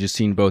together. Because you've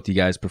seen both you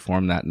guys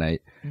perform that night.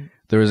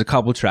 There was a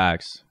couple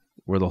tracks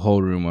where the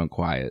whole room went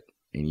quiet,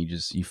 and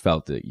you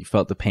felt it. You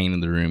felt the pain in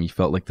the room. You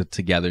felt like the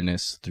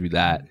togetherness through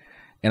that.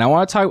 And I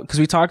want to talk, because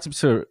we talked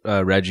to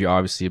Reggie,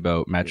 obviously,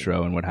 about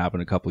Metro and what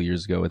happened a couple of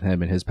years ago with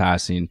him and his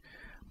passing.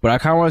 But I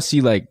kind of want to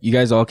see, like, you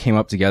guys all came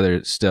up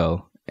together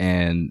still.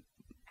 And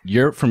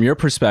from your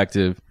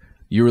perspective,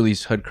 you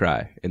released Hood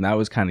Cry. And that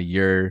was kind of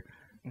your...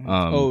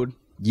 ode.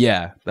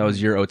 Yeah, that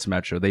was your ode to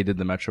Metro. They did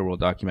the Metro World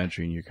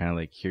documentary, and you're kind of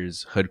like,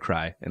 here's Hood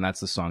Cry. And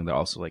that's the song that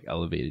also, like,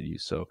 elevated you.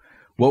 So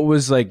what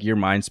was, like, your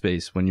mind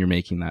space when you're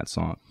making that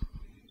song?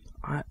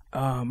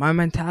 My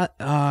mentality...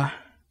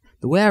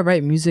 the way I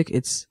write music,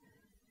 it's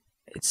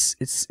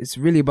it's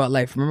really about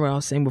life. Remember what I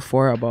was saying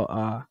before about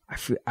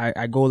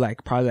I go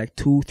like probably like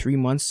 2-3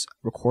 months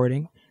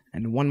recording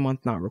and 1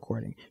 month not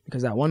recording,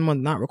 because that 1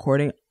 month not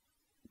recording,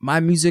 my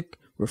music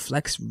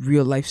reflects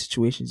real life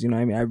situations. You know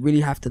what I mean? I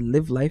really have to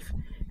live life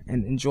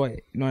and enjoy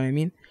it. You know what I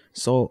mean?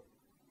 So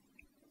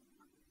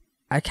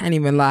I can't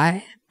even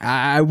lie.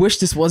 I wish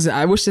this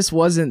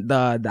wasn't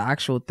the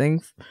actual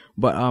thing,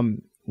 but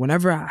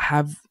whenever I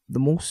have the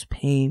most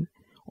pain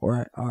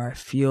or I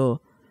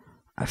feel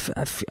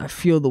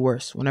the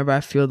worst, whenever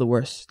I feel the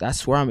worst,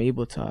 that's where I'm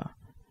able to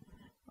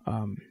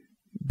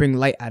bring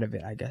light out of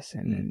it, I guess,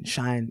 and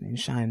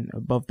shine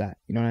above that.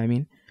 You know what I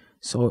mean?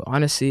 So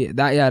honestly,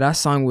 that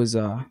song was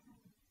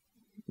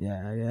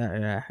yeah.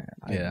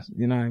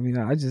 You know what I mean?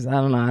 I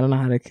don't know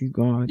how to keep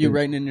going. You're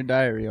writing in your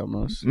diary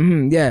almost.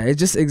 Yeah,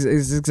 it's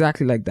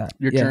exactly like that.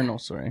 Your journal,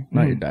 sorry,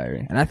 not your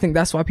diary. And I think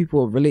that's why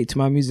people relate to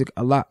my music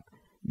a lot,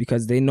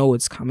 because they know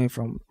it's coming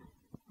from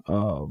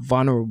a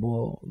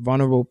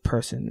vulnerable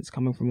person. It's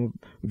coming from a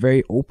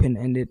very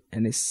open-ended,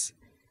 and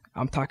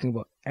I'm talking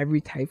about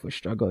every type of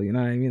struggle. You know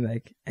what I mean?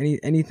 Like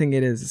anything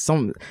it is.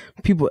 Some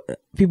people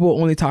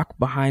only talk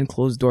behind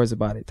closed doors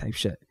about it, type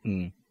shit.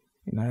 You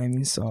know what I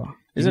mean? So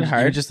is it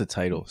hard? Just the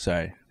title.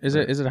 Sorry. Is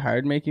it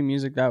hard making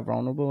music that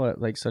vulnerable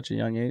at like such a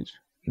young age?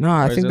 No,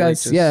 I think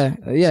that's I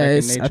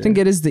think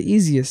it is the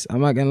easiest.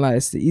 I'm not gonna lie,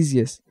 it's the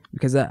easiest,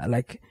 because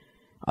like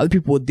other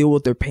people will deal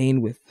with their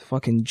pain with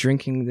fucking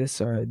drinking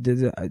this or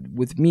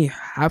with me.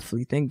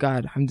 Happily, thank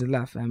God,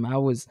 alhamdulillah, fam, I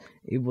was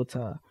able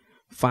to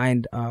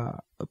find a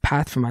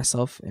path for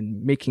myself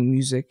in making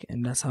music,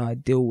 and that's how I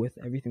deal with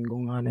everything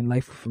going on in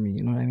life for me.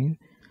 You know what I mean?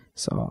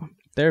 So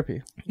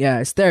therapy. Yeah,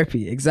 it's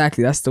therapy.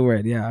 Exactly, that's the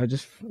word. Yeah,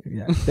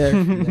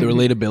 therapy. The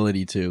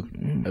relatability too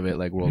of it,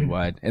 like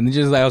worldwide, and then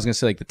just like I was gonna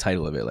say, like the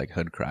title of it, like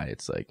Hood Cry.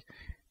 It's like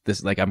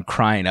this, like I'm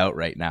crying out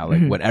right now,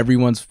 like what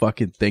everyone's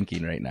fucking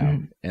thinking right now,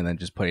 and then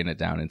just putting it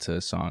down into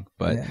a song.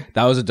 But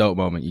that was a dope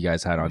moment you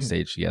guys had on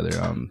stage together.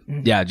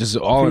 Yeah, just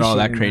all in all,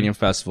 that Cranium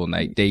Festival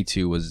night, day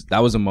 2 was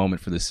a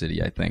moment for the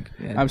city. I think.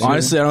 Yeah,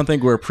 honestly, I don't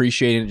think we're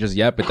appreciating it just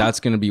yet, but that's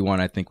gonna be one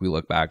I think we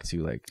look back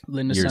to like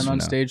Linda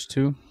on stage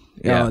too.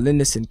 Yeah,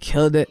 Linderson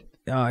killed it.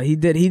 He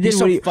did. He's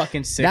so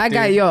fucking sick. That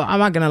guy, I'm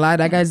not gonna lie,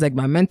 that guy's like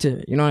my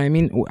mentor. You know what I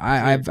mean?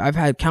 I've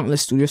had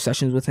countless studio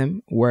sessions with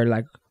him where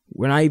like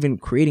we're not even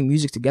creating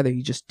music together.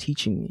 He's just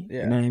teaching me.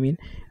 Yeah. You know what I mean?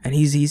 And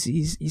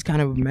he's kind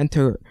of a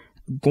mentor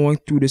going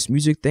through this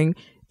music thing.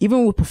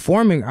 Even with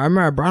performing, I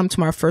remember I brought him to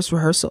my first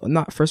rehearsal.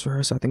 Not first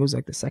rehearsal, I think it was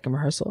like the second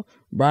rehearsal.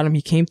 Brought him,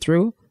 he came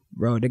through.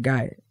 Bro, the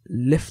guy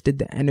lifted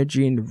the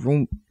energy in the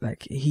room.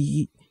 Like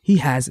he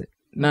has it.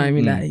 You know what I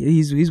mean? That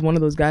he's one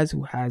of those guys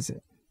who has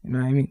it. You know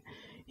what I mean?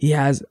 He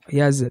has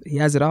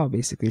it all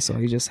basically. So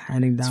he's just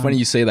handing down. It's funny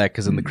you say that,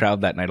 because in the crowd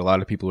that night, a lot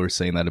of people were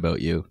saying that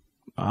about you.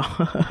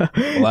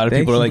 A lot of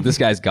people are like, this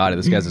guy's got it.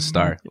 This guy's a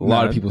star. A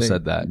lot of people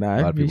said that. Nah,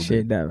 I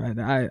appreciate that, man.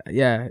 I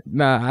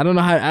don't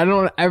know how. I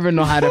don't ever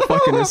know how to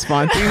fucking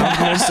respond to you.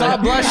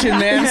 Stop blushing,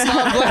 man.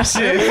 Stop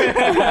blushing.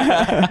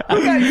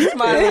 Who got you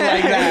smiling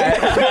like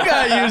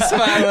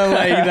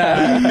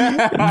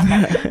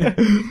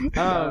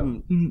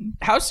that?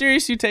 How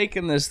serious you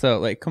taking this though?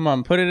 Like, come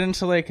on, put it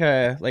into like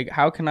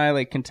how can I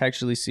like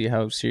contextually see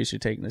how serious you're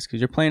taking this? Because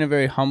you're playing a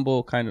very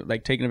humble kind of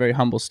like taking a very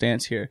humble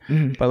stance here.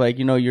 But like,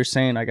 you know, you're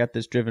saying I got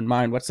this driven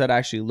mind. What's that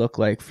actually look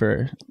like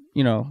for,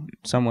 you know,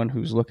 someone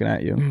who's looking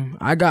at you?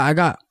 I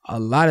got a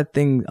lot of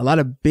things, a lot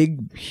of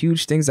big,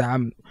 huge things that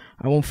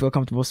I won't feel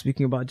comfortable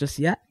speaking about just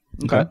yet.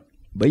 Okay.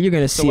 But you're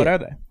gonna see. So what are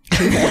they?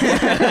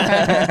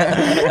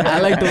 I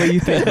like the way you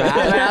think.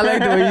 I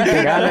like the way you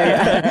think.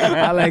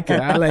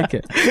 I like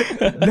it.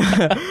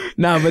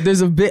 No, but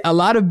there's a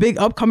lot of big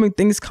upcoming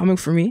things coming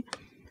for me,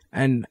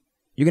 and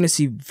you're gonna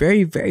see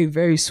very, very,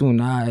 very soon.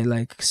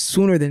 Like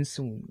sooner than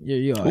soon.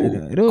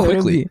 It'll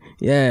quickly.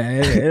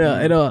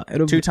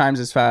 It'll 2 times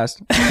as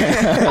fast.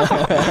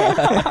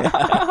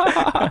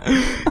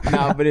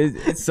 No, but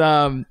it's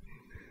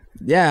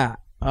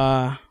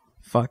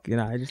fuck, you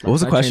know, I just. What was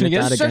the question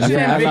again? I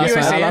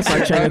lost my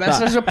train of thought.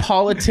 That's such a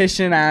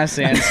politician ass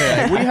answer.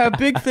 Like, we have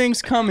big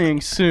things coming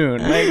soon.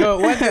 Like,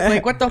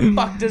 what the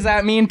fuck does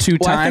that mean? 2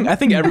 times? I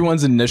think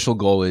everyone's initial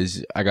goal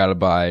is I gotta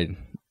buy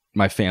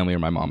my family or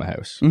my mom a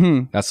house.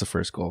 That's the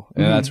first goal,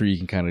 and that's where you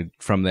can kind of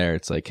from there.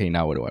 It's like, hey,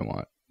 now what do I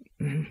want?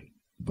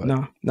 But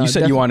no, you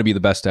said you want to be the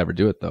best to ever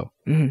do it, though.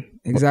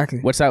 Exactly.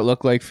 What's that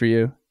look like for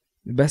you?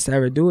 The best to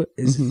ever do it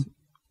is.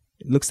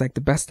 It looks like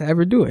the best to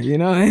ever do it, you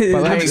know.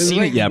 But I haven't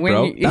seen it yet,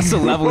 bro. That's the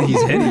level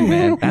he's hitting,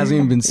 man. It hasn't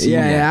even been seen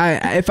yet.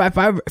 Yeah. If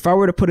I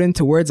were to put it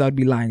into words, I'd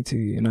be lying to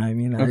you. You know what I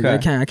mean?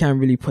 Okay. I can't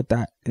really put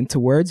that into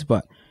words,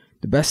 but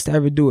the best to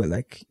ever do it,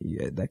 like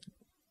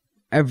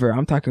ever.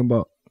 I'm talking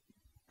about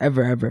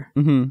ever.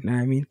 You know what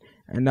I mean?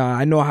 And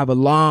I know I have a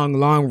long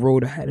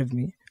road ahead of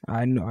me.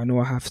 I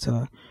know I have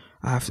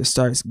to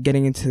start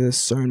getting into a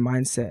certain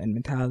mindset and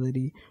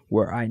mentality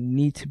where I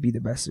need to be the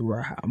best,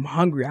 where I'm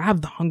hungry. I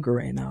have the hunger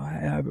right now.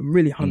 I'm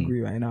really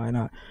hungry right now,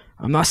 and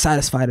I'm not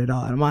satisfied at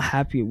all. I'm not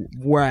happy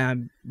where I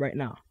am right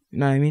now. You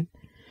know what I mean?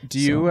 Do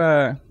you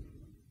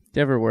Do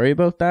you ever worry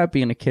about that,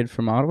 being a kid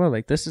from Ottawa?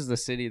 Like, this is the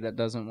city that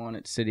doesn't want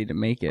its city to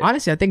make it.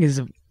 Honestly, I think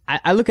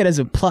I look at it as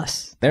a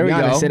plus. There we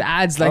go. It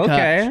adds like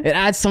it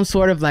adds some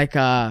sort of like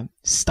a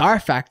star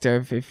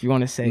factor, if you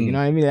want to say. You know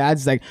what I mean? It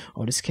adds like,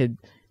 oh, this kid,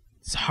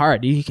 it's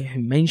hard. You get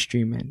him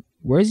mainstream, man.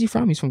 Where is he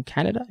from? He's from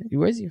Canada.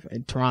 Where is he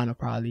from? Toronto,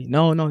 probably.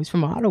 No, he's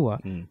from Ottawa.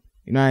 You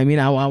know what I mean?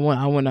 I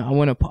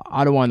want to put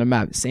Ottawa on the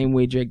map the same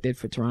way Drake did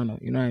for Toronto.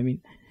 You know what I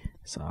mean?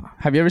 So,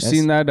 have you ever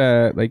seen that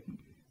like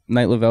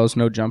Knight Lavelle's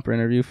No Jumper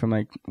interview from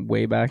like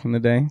way back in the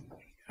day?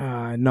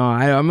 No,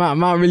 I'm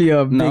not really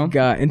a big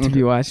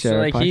interview watcher. So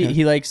like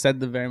he like said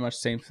the very much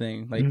same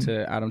thing like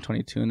to Adam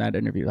 22 in that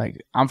interview.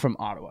 Like, I'm from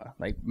Ottawa.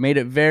 Like, made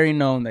it very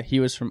known that he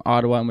was from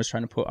Ottawa and was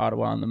trying to put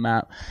Ottawa on the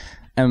map.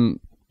 And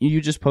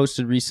you just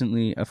posted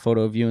recently a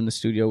photo of you in the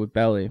studio with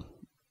Belly.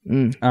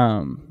 And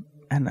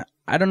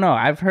I don't know.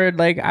 I've heard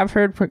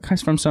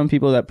from some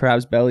people that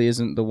perhaps Belly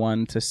isn't the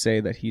one to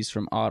say that he's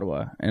from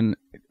Ottawa, and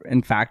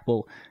in fact,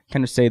 will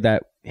kind of say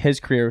that his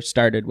career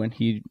started when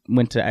he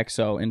went to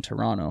EXO in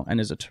Toronto and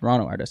is a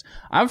Toronto artist.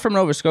 I'm from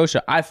Nova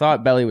Scotia. I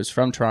thought Belly was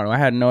from Toronto. I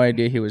had no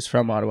idea he was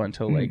from Ottawa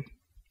until like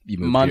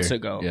months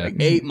ago, like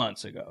 8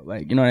 months ago.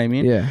 Like, you know what I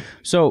mean? Yeah.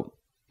 So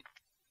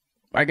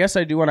I guess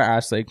I do want to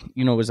ask, like,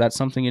 you know, was that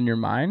something in your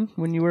mind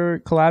when you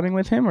were collabing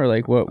with him, or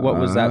like what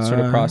was that sort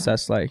of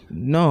process like?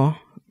 No,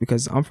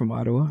 because I'm from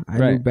Ottawa. I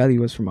knew Belly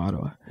was from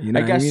Ottawa. You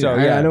know I guess so.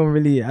 Yeah. I don't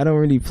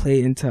really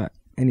play into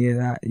any of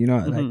that. You know,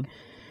 like.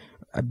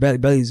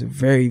 Belly's a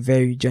very,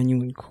 very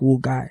genuine, cool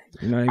guy.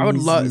 You know what I mean? I would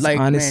love, like,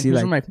 honestly, he's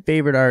one of my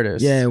favorite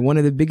artists. Yeah, one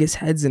of the biggest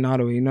heads in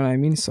Ottawa. You know what I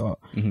mean? So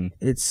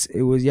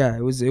it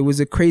was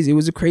a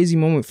crazy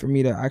moment for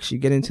me to actually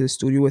get into the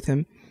studio with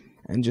him,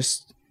 and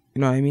just,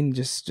 you know what I mean,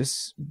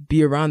 just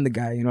be around the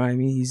guy. You know what I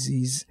mean?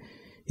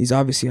 He's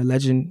obviously a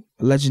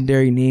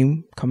legendary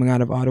name coming out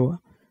of Ottawa.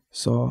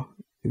 So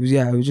it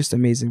was just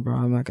amazing, bro.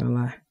 I'm not gonna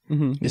lie.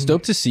 It's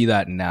dope to see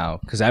that now,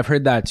 because I've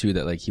heard that too,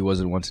 that like he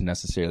wasn't one to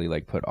necessarily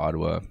like put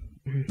Ottawa.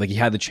 Like, he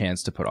had the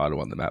chance to put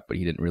Ottawa on the map, but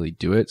he didn't really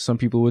do it, some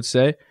people would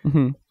say.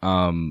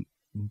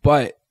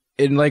 But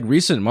in like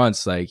recent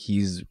months, like,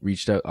 he's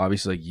reached out.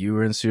 Obviously, like, you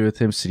were in the studio with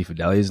him. City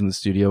Fideli's in the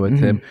studio with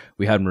him.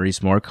 We had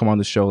Maurice Moore come on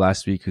the show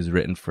last week, who's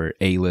written for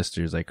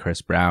A-listers like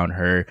Chris Brown,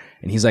 her.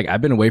 And he's like, I've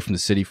been away from the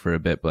city for a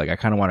bit, but like, I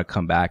kind of want to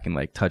come back and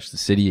like touch the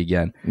city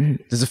again.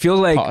 Does it feel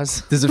like...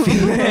 Pause. Does it feel...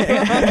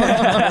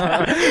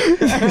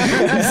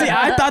 See,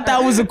 I thought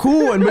that was a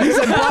cool one, but he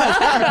said,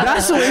 "But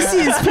that's what I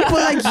see. It's people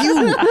like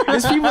you.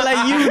 It's people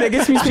like you that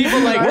gets me people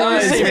like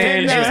us,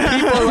 man. It's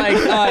people like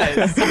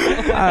us."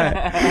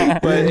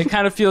 But it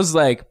kind of feels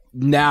like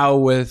now,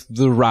 with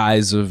the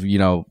rise of, you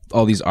know,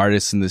 all these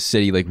artists in the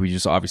city, like we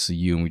just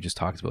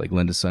talked about like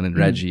Linda Sun and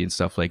Reggie and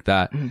stuff like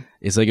that.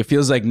 It's like, it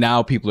feels like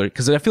now people are,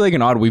 because I feel like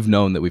in Ottawa we've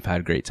known that we've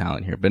had great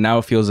talent here, but now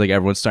it feels like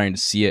everyone's starting to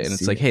see it, and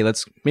it's like, hey,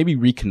 let's maybe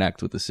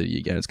reconnect with the city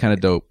again. It's kind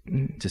of dope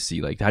to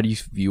see. Like, how do you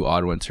view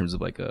Ottawa in terms of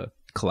like a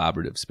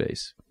collaborative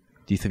space?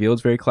 Do you feel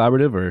it's very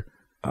collaborative, or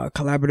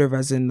collaborative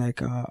as in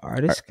like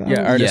artist?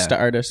 Artist to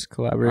artist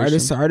collaboration.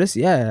 Artist to artist,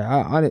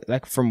 yeah.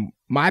 Like, from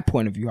my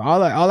point of view,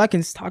 all I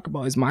can talk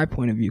about is my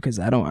point of view, because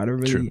I don't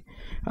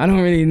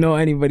really know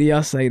anybody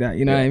else like that.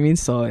 You know what I mean?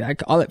 So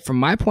from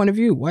my point of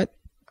view, what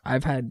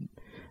I've had,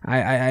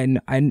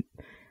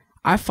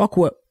 I fuck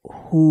with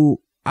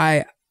who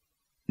I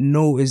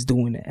know is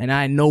doing it, and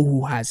I know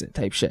who has it,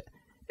 type shit.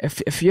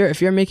 If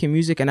you're making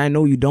music and I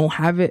know you don't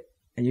have it,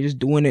 and you're just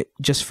doing it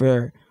just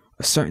for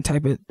a certain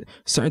type of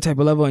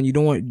level, and you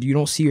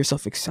don't see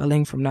yourself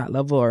excelling from that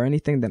level or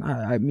anything, then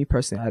me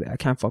personally, I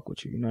can't fuck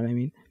with you. You know what I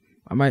mean?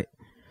 I might.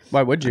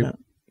 Why would you?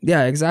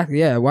 Yeah, exactly.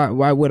 Yeah,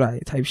 why would I?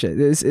 Type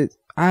shit.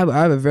 I have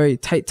a very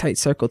tight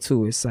circle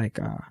too. It's like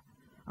I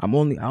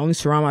only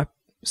surround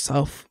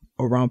myself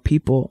around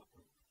people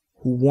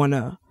who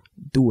wanna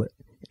do it,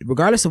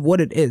 regardless of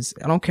what it is.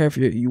 I don't care if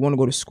you want to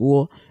go to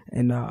school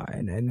and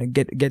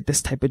get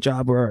this type of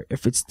job, or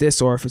if it's this,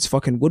 or if it's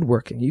fucking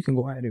woodworking. You can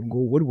go ahead and go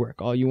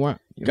woodwork all you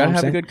want. You gotta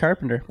have a good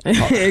carpenter.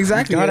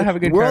 Exactly. Gotta have a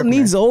good world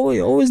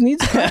carpenter. always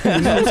needs a carpenter.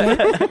 You know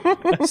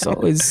what I'm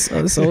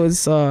saying? So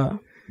it's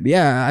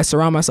yeah, I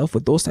surround myself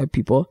with those type of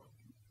people.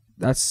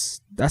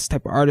 That's the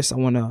type of artist I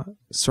want to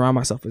surround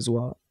myself as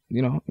well.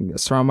 You know,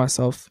 surround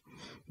myself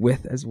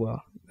with as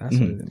well. That's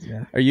what it is.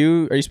 Yeah. Are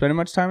you spending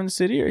much time in the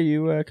city? Or are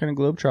you kind of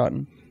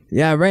globetrotting?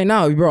 Yeah, right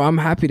now, bro, I'm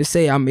happy to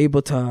say I'm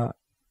able to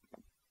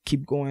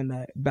keep going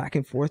back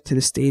and forth to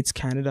the States,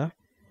 Canada.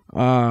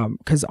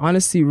 Because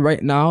honestly,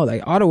 right now,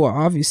 like Ottawa,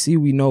 obviously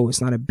we know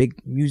it's not a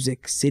big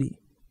music city.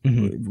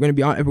 If we're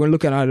gonna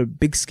look at it on a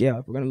big scale,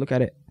 if we're gonna look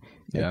at it,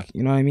 like,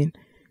 you know what I mean?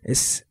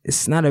 It's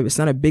not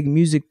a big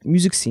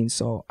music scene.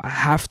 So I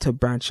have to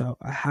branch out.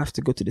 I have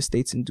to go to the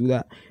States and do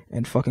that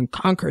and fucking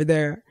conquer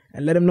there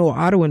and let them know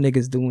Ottawa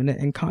niggas doing it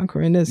and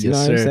conquering this. You know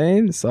what I'm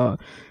saying? So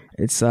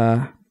it's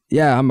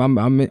yeah, I'm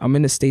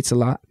in the States a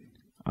lot.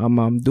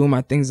 I'm doing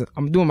my things.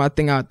 I'm doing my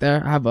thing out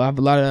there. I have a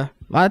lot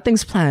of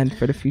things planned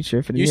for the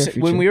future, for the near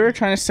future. When we were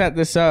trying to set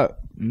this up,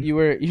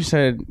 you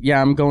said,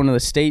 yeah, I'm going to the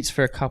States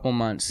for a couple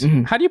months.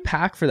 How do you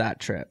pack for that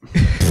trip?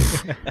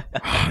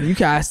 You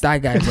can ask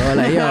that guy, bro.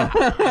 Like, yo,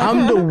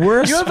 I'm the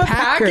worst. You have a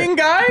packer. packing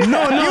guy?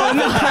 No.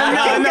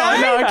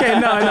 Okay,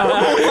 no.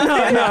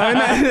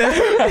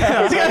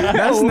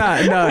 That's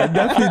not. No,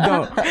 definitely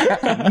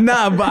don't.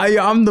 Nah, but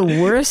yo, I'm the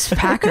worst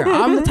packer.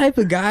 I'm the type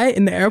of guy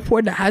in the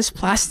airport that has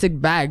plastic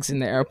bags in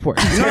the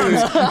airport. You know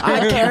what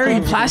I mean? I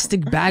carry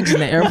plastic bags in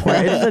the airport.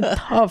 It's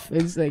tough.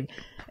 It's like.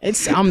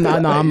 I'm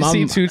not. No, I'm.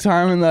 See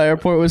TwoTiime in the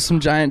airport with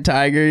some giant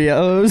tiger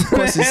yellows.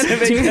 Man, I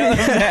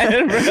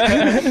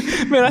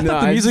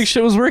thought the music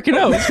show was working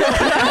out.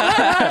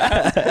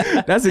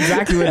 That's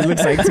exactly what it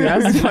looks like too.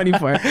 That's the funny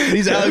part.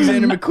 These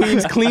Alexander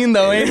McQueen's clean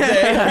though, ain't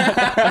they?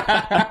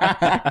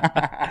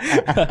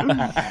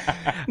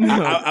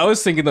 I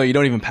was thinking though, you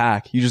don't even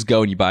pack. You just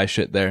go and you buy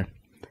shit there.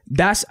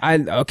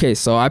 Okay.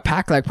 So I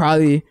pack like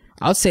probably.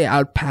 I'd say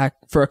I'd pack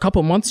for a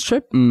couple months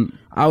trip.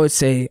 I would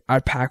say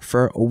I'd pack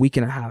for a week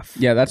and a half.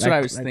 Yeah, that's what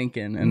I was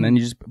thinking. And then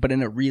but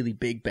in a really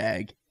big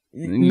bag.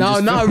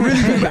 Not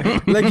really big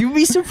bag. Like, you'd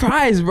be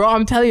surprised, bro.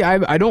 I'm telling you,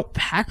 I don't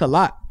pack a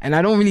lot. And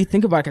I don't really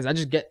think about it because I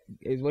just get,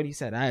 is what he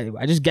said.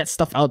 I just get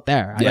stuff out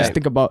there. I just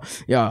think about,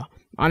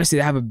 honestly,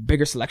 they have a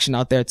bigger selection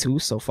out there too.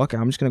 So fuck it.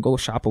 I'm just going to go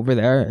shop over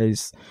there.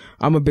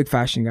 I'm a big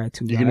fashion guy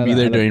too. You're going to be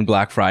there during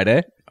Black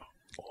Friday?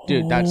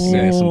 Dude, that's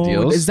some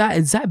deals. Is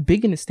that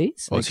big in the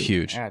States? Oh, it's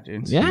huge. Yeah,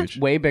 dude. Yeah? Huge.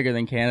 Way bigger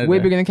than Canada. Way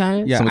bigger than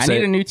Canada? Yeah, I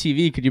need a new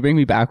TV. Could you bring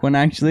me back one,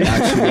 actually? Don't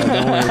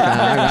worry,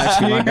 fam. I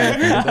got you. My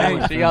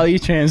bad. I'll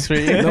e-transfer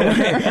you.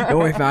 Don't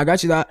worry, fam. I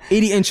got you that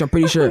 80-inch, I'm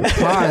pretty sure.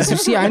 Pause. You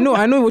see, I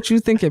know what you're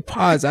thinking.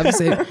 Pause. I have to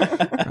say, all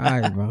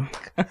right, bro.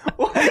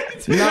 What?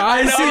 No,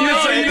 I see.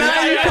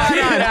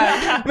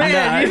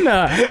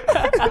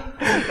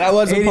 That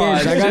was a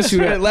pause. I got you.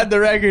 Let the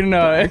record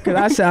know.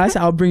 Because I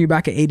said I'll bring you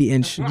back an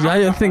 80-inch.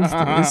 I think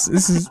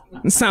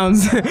it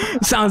sounds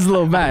a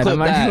little bad.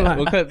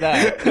 We'll clip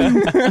that.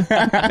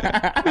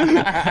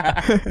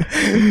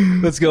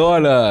 Let's go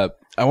on.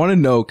 I want to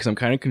know, because I'm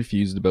kind of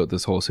confused about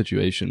this whole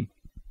situation.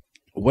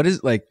 What's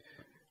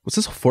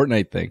this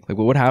Fortnite thing? Like,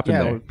 what happened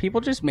there?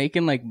 People just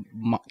making like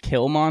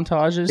kill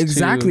montages.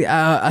 Exactly.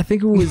 I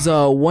think it was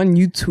one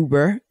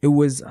YouTuber. It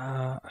was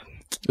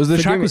the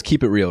track was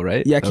 "Keep It Real,"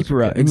 right? Yeah, "Keep It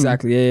Real."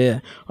 Exactly. Yeah.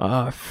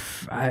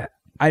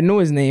 I know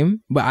his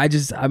name, but I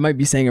might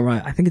be saying it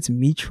wrong. I think it's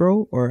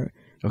Mitro or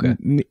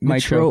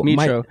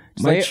Mitro.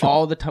 Say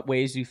all the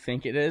ways you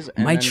think it is.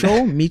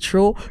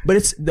 Mitro, but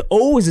it's the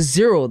O is a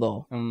 0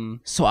 though.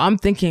 So I'm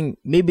thinking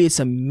maybe it's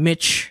a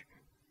Mitch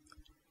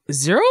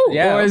 0,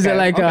 or is it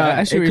like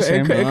I see what you're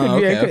saying.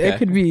 It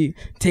could be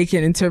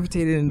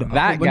interpreted in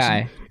that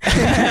guy.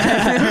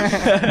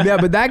 Yeah,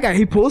 but that guy,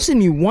 he posted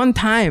me one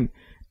time,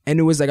 and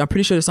it was like, I'm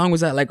pretty sure the song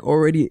was at like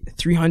already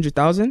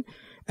 300,000,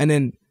 and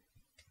then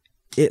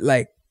it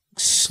like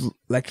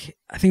I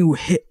think it would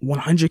hit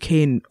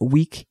 100K in a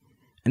week,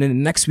 and then the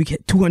next week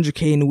hit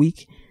 200K in a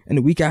week, and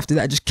the week after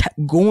that just kept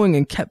going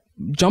and kept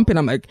jumping.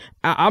 I'm like,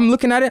 I'm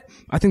looking at it.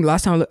 I think the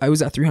last time I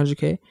was at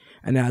 300K,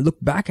 and then I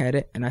looked back at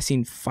it and I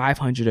seen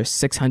 500 or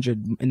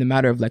 600 in the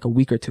matter of like a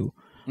week or two.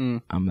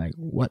 I'm like,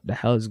 what the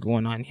hell is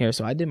going on here?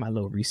 So I did my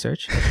little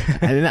research, and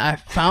then I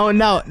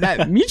found out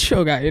that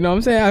Mitro guy, you know what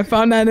I'm saying? I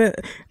found that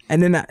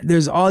and then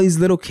there's all these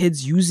little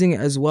kids using it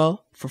as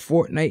well for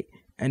Fortnite.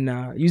 And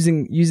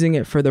using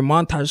it for their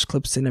montage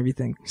clips and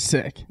everything.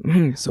 Sick.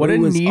 So what a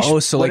niche!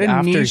 What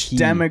a niche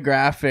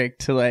demographic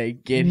to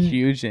like get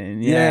huge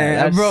in.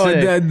 Yeah, bro.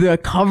 Sick. The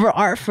cover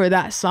art for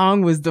that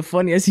song was the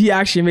funniest. He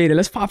actually made it.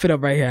 Let's pop it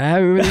up right here. I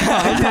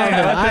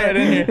haven't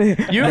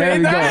really You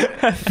made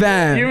that,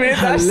 fam. You made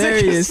that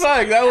hilarious. Sick as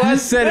fuck. That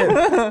was said it.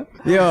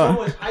 Yo. So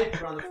much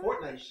hype around the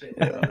Fortnite shit.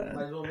 Might as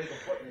well make a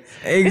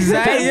Fortnite.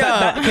 Exactly.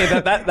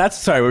 That's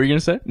sorry. What were you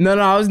gonna say? No.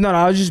 I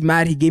was just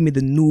mad. He gave me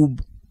the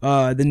noob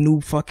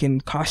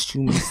fucking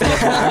costume instead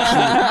of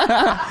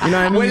actually, you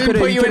know what I mean? He didn't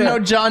put you in no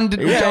John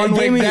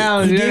Wick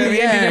down. He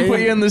didn't put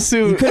you in the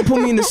suit. He could have put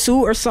me in the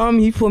suit or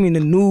something. He put me in the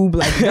noob.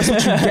 Like, that's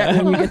what you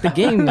get when you get the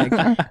game.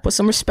 Like, put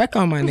some respect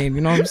on my name.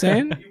 You know what I'm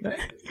saying?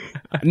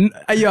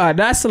 Yeah,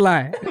 that's a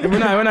lie.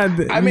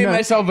 I made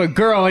myself a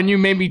girl and you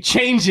made me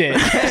change it.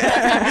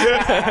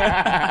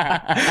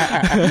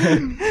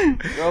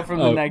 Girl from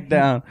the neck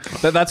down.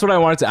 That's what I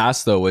wanted to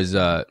ask though.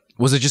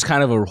 Was it just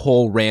kind of a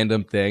whole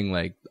random thing,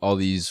 like all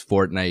these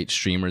Fortnite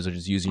streamers are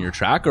just using your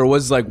track, or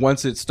was like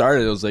once it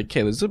started, it was like,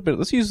 okay, let's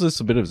use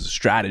this a bit of a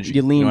strategy.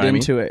 You leaned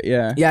into it,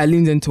 yeah. Yeah, I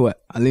leaned into it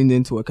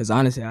because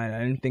honestly, I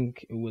didn't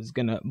think it was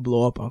gonna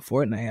blow up on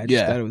Fortnite. I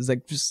just thought it was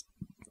like just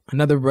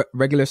another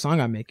regular song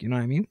I make. You know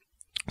what I mean?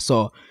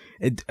 So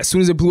as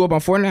soon as it blew up on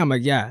Fortnite, I'm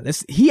like, yeah,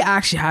 he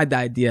actually had the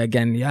idea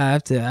again. Yeah, I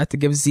have to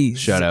give Z.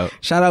 Shout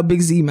out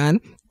Big Z,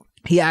 man.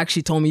 He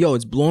actually told me, yo,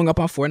 it's blowing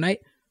up on Fortnite.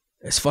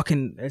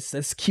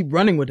 Let's keep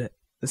running with it.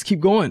 Let's keep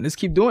going. Let's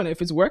keep doing it.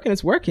 If it's working,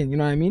 it's working. You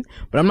know what I mean?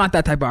 But I'm not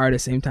that type of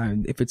artist. Same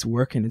time, if it's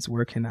working, it's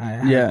working.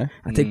 I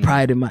take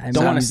pride in my.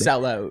 Don't want to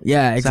sell out.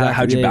 Yeah, exactly.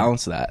 How'd you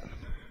balance that?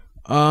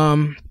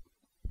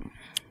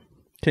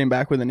 Came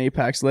back with an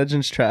Apex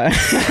Legends track.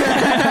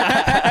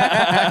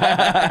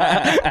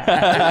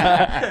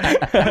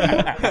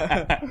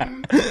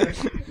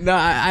 No,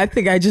 I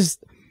think I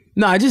just.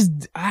 No, I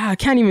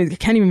can't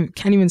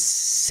even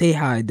say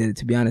how I did it,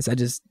 to be honest. I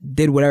just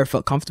did whatever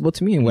felt comfortable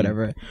to me and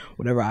whatever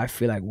I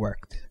feel like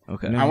worked.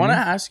 Okay. I want to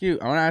ask you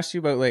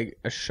about like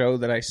a show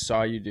that I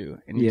saw you do,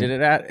 and you did it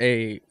at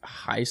a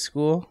high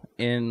school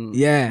in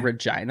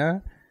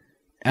Regina.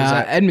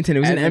 Edmonton.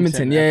 It was in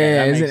Edmonton.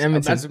 Yeah, it was in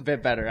Edmonton. That's a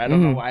bit better. I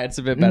don't know why it's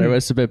a bit better, but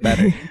it's a bit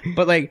better.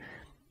 But like,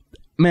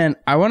 man,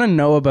 I want to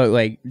know about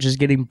like just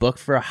getting booked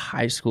for a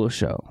high school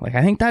show. Like,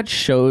 I think that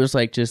shows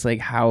like just like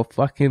how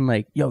fucking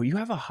like, yo, you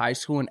have a high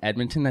school in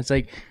Edmonton that's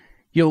like,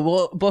 yo,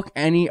 we'll book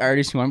any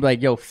artist you want. Be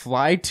like, yo,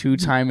 fly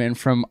TwoTiime in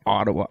from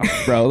Ottawa,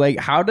 bro. Like,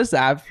 how does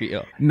that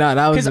feel? No,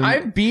 that was because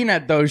I've been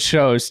at those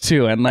shows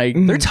too, and like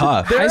they're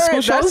tough. High school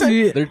shows.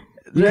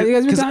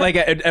 Because like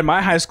at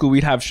my high school,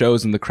 we'd have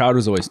shows and the crowd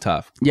was always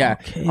tough. Yeah.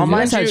 Okay. You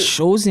guys had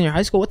shows in your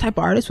high school? What type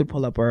of artists would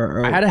pull up?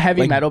 Or I had a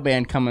heavy metal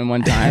band come in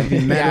one time.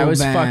 Yeah, it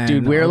was fucked,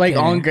 dude. We were like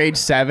all in grade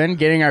 7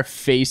 getting our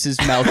faces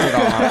melted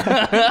off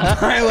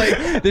by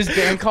like this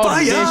band called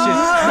Vicious.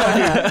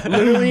 No, dude,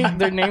 literally,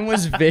 their name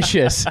was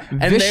Vicious.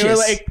 And they were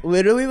like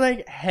literally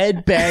like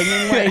head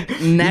banging, like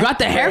neck. You got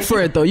the hair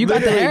for it though. You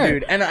got the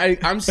hair. Dude. And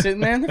I'm sitting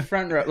there in the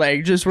front row,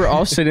 like just we're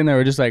all sitting there,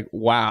 we're just like,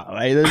 wow,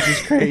 like this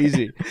is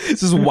crazy.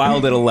 This is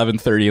wild at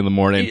 11:30 in the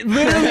morning.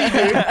 Literally,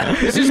 dude.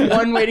 This is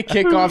one way to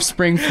kick off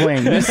spring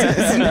fling. This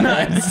is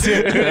nuts,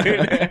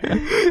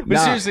 dude. But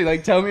seriously,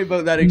 like, tell me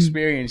about that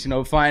experience. You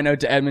know, flying out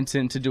to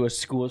Edmonton to do a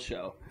school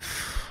show.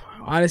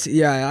 Honestly,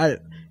 yeah,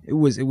 it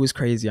was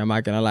crazy. I'm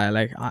not gonna lie.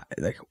 Like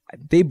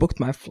they booked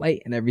my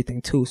flight and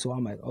everything too. So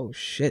I'm like, oh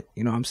shit.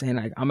 You know what I'm saying?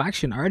 Like, I'm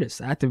actually an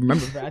artist. I had to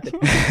remember. I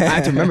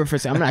had to remember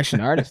first. I'm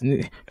actually an artist.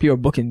 And people are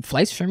booking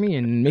flights for me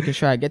and making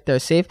sure I get there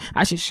safe.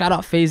 Actually, shout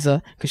out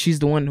Faiza because she's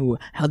the one who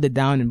held it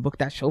down and booked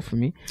that show for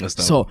me. That's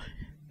dope. So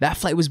that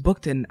flight was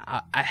booked and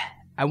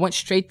I went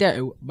straight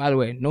there. By the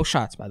way, no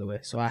shots. By the way,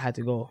 so I had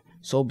to go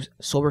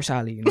sober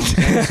Sally. You know what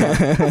I'm saying? So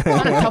it's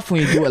kind of tough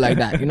when you do it like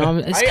that. You know,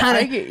 it's kind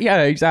of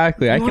yeah,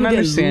 exactly. I can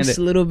understand it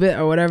a little bit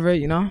or whatever.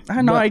 You know,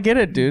 I know. I get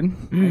it, dude.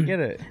 I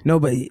get it. No,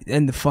 but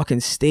and the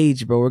fucking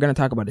stage, bro. We're gonna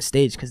talk about the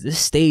stage because this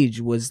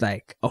stage was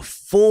like a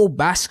full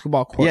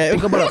basketball court. Yeah,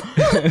 think about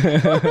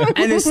it.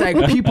 And it's like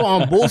people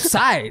on both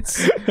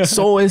sides.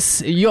 So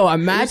it's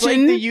imagine it's like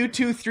the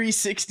U2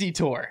 360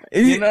 tour.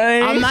 You know what I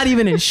mean? I'm not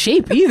even in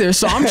shape either,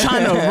 so I'm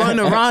trying to run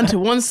around to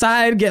one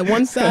side, get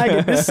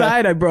this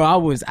side. Bro, I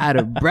was out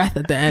of breath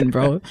at the end,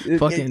 bro.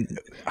 Fucking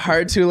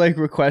hard to like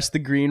request the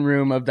green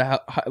room of the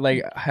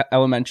like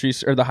elementary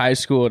or the high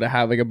school to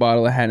have like a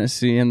bottle of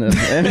Hennessy in the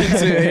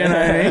you know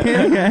what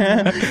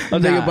I mean?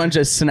 I'll take a bunch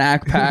of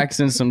snack packs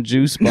and some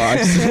juice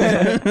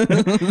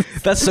boxes.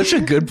 That's such a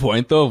good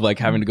point though, of like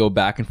having to go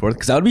back and forth,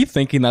 because I would be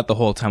thinking that the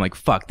whole time, like,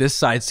 fuck, this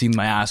side's seen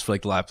my ass for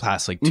like the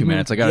past like 2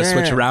 minutes. I gotta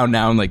switch around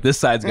now, and like this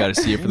side's gotta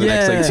see it for the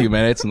next like 2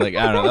 minutes, and like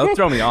I don't know, that'll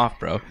throw me off,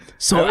 bro.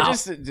 So I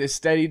was just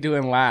steady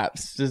doing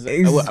laps, just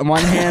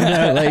one hand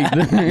out, like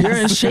you're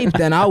in shape.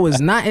 Then I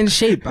was not in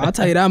shape. I'll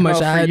tell you that much.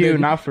 No, for you,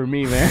 not for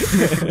me,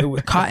 man.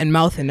 With cotton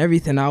mouth and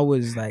everything, I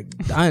was like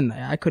done.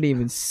 I couldn't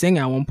even sing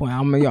at one point.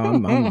 I'm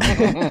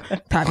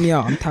tap me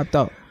out. I'm tapped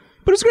out.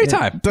 But it's a great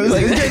time. It was a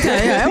great time.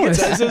 Yeah, it was.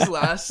 That's his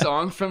last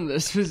song from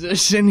this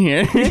position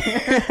here.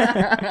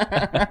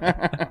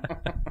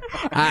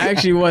 I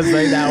actually was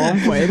like that at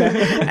one point,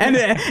 and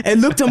it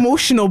looked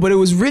emotional, but it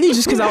was really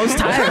just because I was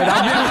tired.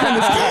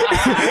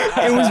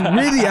 It was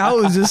really, I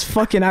was just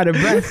fucking out of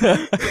breath.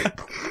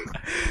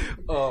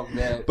 Oh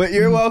man! But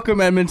you're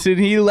welcome, Edmonton.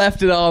 He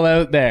left it all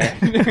out there.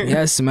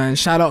 Yes, man.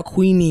 Shout out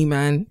Queenie,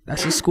 man.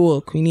 That's his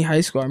school, Queenie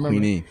High School. I remember.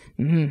 Queenie.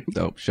 Mm-hmm.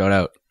 Dope. Shout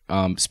out.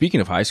 Speaking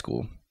of high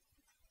school,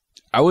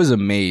 I was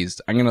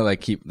amazed. I'm gonna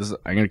keep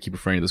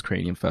referring to this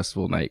Cranium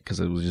Festival night because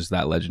it was just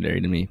that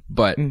legendary to me.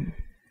 But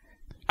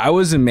I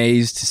was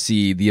amazed to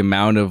see the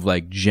amount of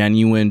like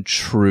genuine,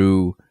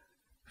 true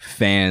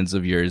fans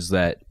of yours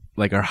that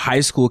like are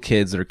high school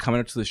kids that are coming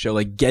up to the show,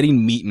 like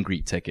getting meet and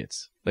greet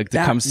tickets, like to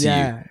come see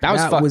you. That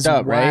was fucked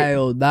up,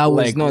 wild.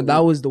 Right?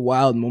 That was the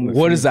wild moment.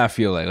 What does that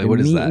feel like? Like, what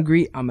is that? Meet and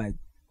greet. I'm like,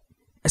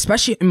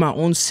 especially in my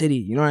own city.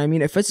 You know what I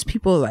mean? If it's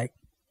people like,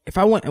 if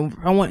I went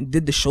and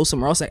did the show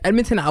somewhere else, like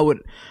Edmonton, I would,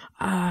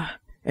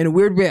 in a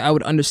weird way, I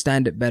would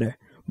understand it better.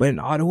 But in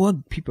Ottawa,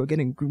 people are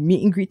getting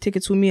meet and greet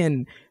tickets with me,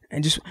 and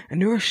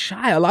they were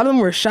shy. A lot of them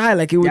were shy.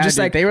 Like it was just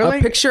like they were a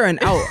picture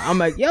and out. I'm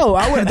like, yo,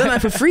 I would have done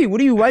that for free.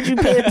 Why'd you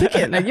pay a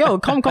ticket? Like, yo,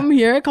 come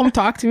here, come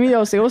talk to me.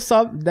 Yo, say what's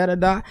up,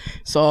 da.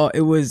 So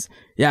it was,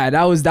 that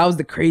was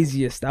the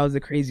craziest. That was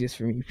the craziest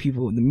for me.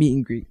 People, the meet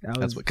and greet.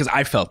 That's because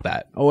I felt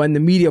that. Oh, and the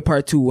media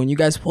part too. When you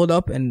guys pulled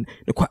up and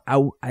I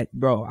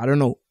don't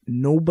know.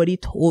 Nobody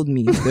told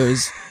me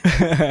there's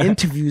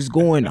interviews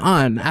going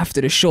on after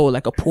the show,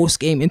 like a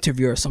post-game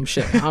interview or some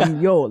shit.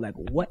 Like,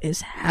 what is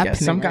happening? Yeah,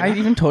 some guy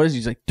even told us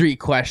he's like 3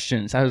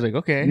 questions. I was like,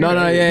 okay. I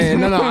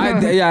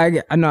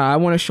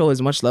want to show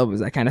as much love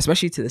as I can,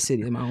 especially to the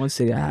city, my own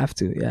city. I have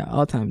to,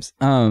 all times.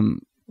 You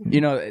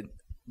know,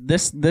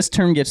 this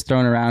term gets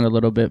thrown around a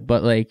little bit,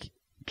 but like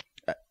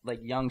like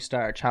young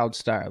star, child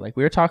star. Like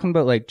we were talking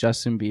about like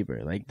Justin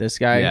Bieber, like this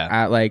guy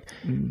at like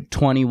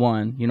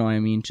 21, you know what I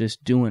mean?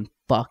 Just doing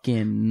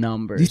fucking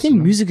numbers. Do you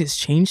think music has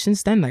changed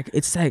since then? Like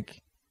it's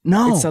like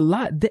no, it's a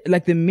lot.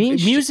 Like the main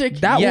music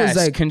that yes.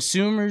 was like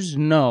consumers.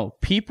 No,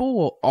 people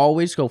will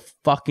always go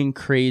fucking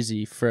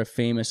crazy for a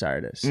famous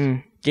artist.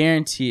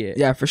 Guarantee it.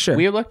 Yeah, for sure.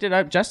 We looked it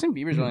up. Justin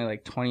Bieber's only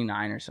like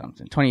 29 or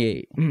something,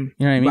 28. You know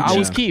what I mean? But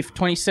Chief Keef,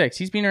 26.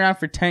 He's been around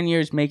for 10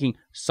 years making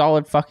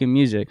solid fucking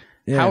music.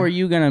 Yeah. How are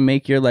you gonna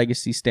make your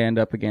legacy stand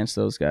up against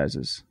those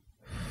guys'?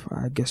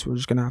 I guess we're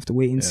just gonna have to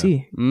wait and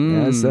see.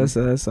 Yeah,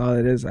 that's all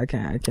it is. I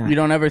can't. You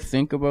don't ever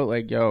think about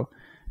like, yo,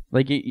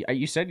 like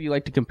you said, you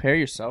like to compare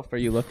yourself. Are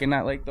you looking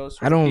at like those?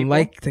 I don't people?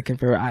 like to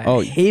compare.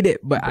 I hate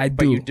it, but I do.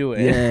 But you do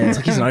it. Yeah, It's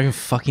like he's not even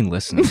fucking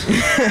listening.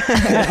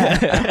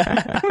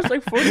 It was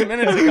like 40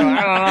 minutes ago.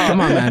 I don't know.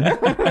 Come on, man.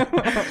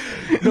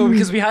 No,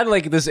 because we had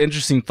like this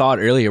interesting thought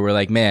earlier. We're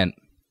like, man,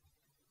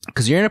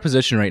 because you're in a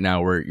position right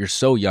now where you're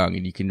so young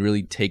and you can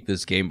really take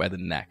this game by the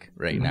neck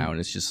right now, and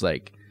it's just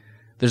like.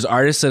 There's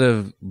artists that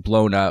have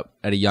blown up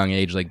at a young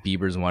age, like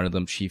Bieber's one of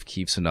them, Chief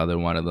Keef's another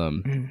one of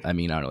them. I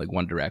mean, I don't know, like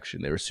One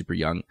Direction, they were super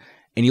young.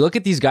 And you look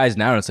at these guys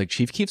now, and it's like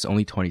Chief Keef's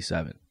only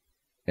 27.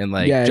 And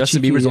like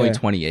Justin Bieber's only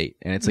 28.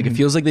 And it's like, it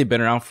feels like they've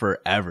been around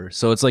forever.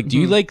 So it's like, do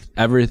you like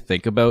ever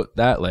think about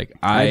that? Like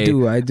I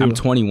do. I'm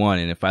 21,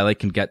 and if I like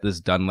can get this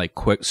done like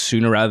quick,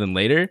 sooner rather than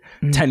later,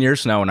 10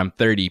 years from now when I'm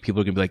 30,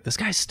 people are gonna be like, this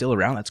guy's still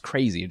around? That's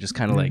crazy. And just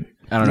kind of like,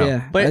 I don't know.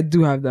 Yeah, but I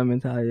do have that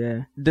mentality.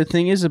 Yeah. The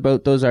thing is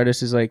about those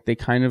artists is like they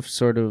kind of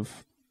sort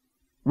of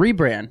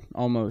rebrand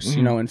almost,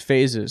 you know, in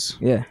phases.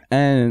 Yeah.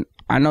 And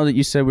I know that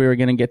you said we were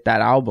gonna get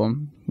that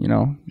album, you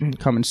know,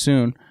 coming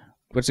soon.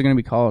 What's it gonna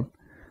be called?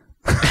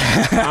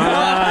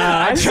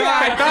 I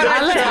tried.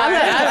 I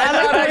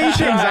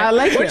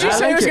like it. What'd you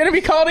say it was gonna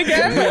be called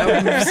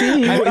again?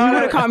 See, you would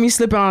have caught me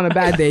slipping on a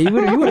bad day. You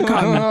would have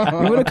caught me.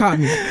 You would have caught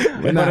me.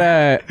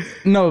 But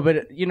no,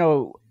 but you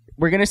know,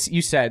 we're gonna.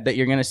 You said that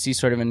you're gonna see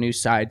sort of a new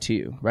side to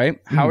you, right?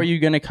 How are you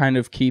gonna kind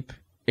of keep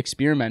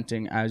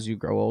experimenting as you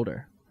grow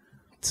older?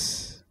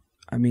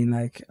 I mean,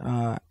 like,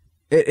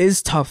 it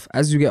is tough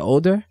as you get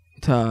older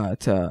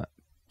to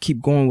keep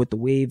going with the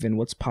wave and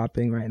what's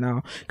popping right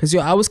now. Because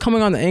I was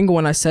coming on the angle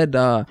when I said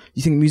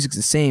you think music's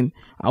the same.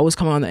 I was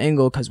coming on the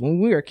angle because when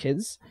we were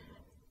kids,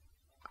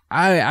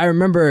 I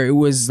remember it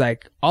was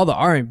like all the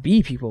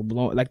R&B people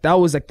blowing, like that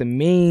was like the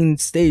main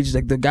stage,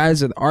 like the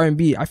guys of the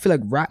R&B. I feel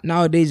like rap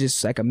nowadays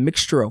is like a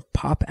mixture of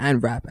pop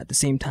and rap at the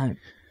same time.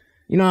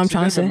 You know what I'm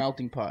trying to say? A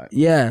melting pot.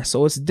 Yeah,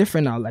 so it's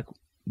different now. Like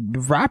the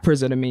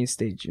rappers are the main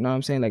stage. You know what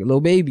I'm saying? Like Lil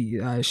Baby,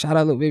 shout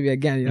out Lil Baby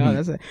again. You know,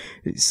 that's like,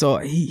 so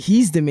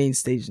he's the main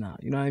stage now.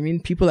 You know what I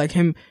mean? People like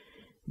him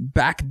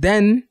back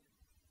then,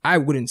 I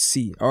wouldn't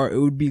see, or it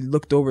would be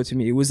looked over to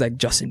me. It was like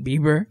Justin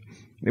Bieber.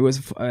 It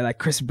was like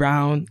Chris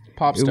Brown.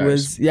 Pop stars. It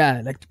was,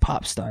 yeah, like the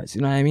pop stars.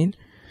 You know what I mean?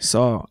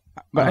 So,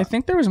 but I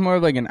think there was more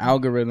of like an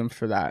algorithm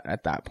for that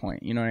at that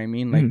point. You know what I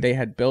mean? Like they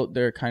had built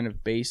their kind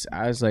of base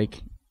as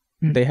like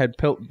they had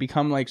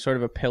become like sort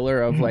of a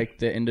pillar of like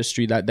the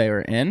industry that they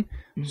were in,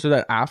 so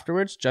that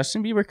afterwards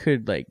Justin Bieber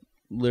could like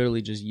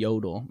literally just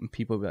yodel and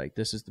people would be like,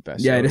 this is the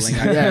best yodeling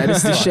I've this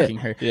is the shit.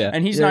 heard. Yeah.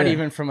 And he's not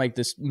even from like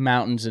this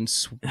mountains in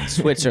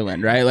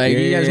Switzerland, right? Like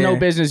he has no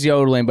business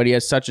yodeling, but he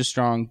has such a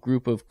strong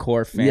group of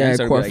core fans. Yeah,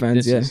 that core like,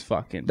 fans. This is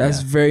fucking.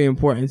 That's very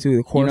important too.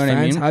 The core You know what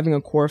I fans, mean? having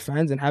a core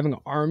fans and having an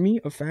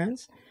army of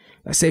fans.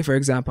 Let's say, for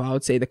example, I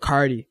would say the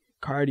Cardi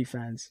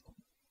fans,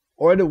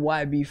 or the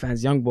YB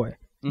fans, Young Boy.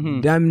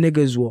 Them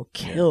niggas will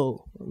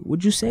kill.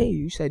 What'd you say?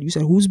 You said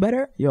who's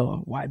better?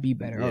 Yo, YB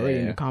better already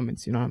in the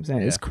comments. You know what I'm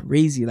saying? It's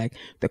crazy. Like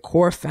the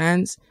core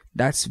fans,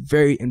 that's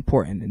very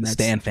important. And that's,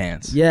 Stan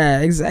fans. Yeah,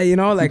 exactly. You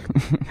know, like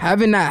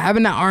having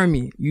that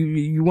army.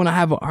 You want to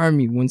have an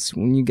army when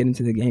you get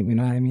into the game. You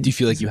know what I mean? Do you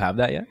feel like you have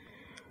that yet?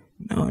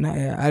 No, not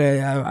yet.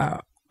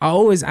 I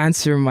always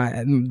answer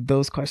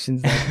those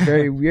questions like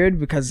very weird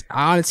because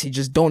I honestly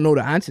just don't know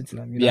the answer to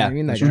them. You know what I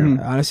mean? Like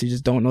I honestly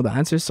just don't know the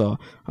answer. So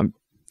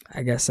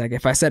I guess like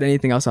if I said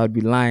anything else, I would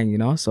be lying, you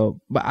know. So,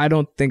 but I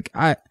don't think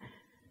I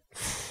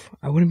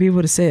wouldn't be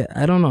able to say it.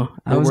 I don't know.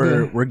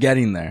 We're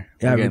getting there.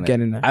 Yeah, we're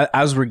getting there.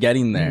 As we're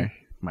getting there,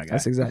 my God.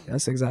 That's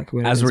exactly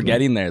what it As is, we're man.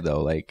 getting there,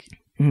 though, like,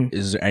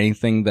 is there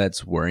anything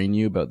that's worrying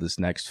you about this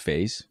next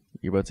phase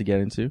you're about to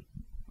get into?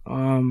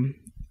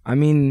 I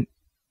mean,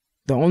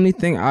 the only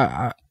thing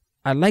I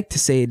like to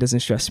say, it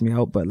doesn't stress me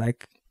out, but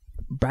like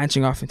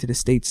branching off into the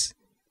States.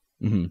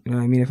 You know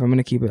what I mean? If I'm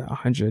gonna keep it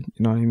 100,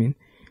 you know what I mean?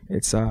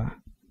 It's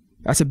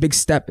that's a big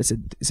step. It's a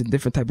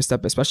different type of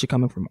step, especially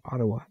coming from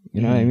Ottawa.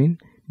 You know what I mean?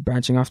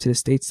 Branching off to the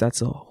States,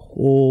 that's a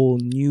whole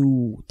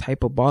new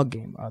type of ball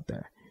game out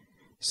there.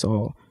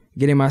 So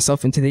getting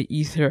myself into the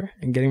ether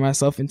and getting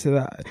myself into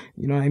that,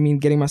 you know what I mean?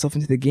 Getting myself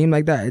into the game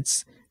like that,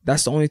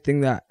 that's the only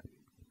thing that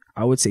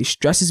I would say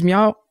stresses me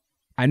out.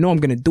 I know I'm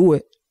gonna do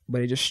it,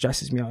 but it just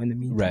stresses me out in the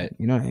meantime. Right.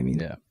 You know what I mean?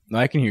 Yeah. No,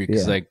 I can hear you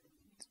because like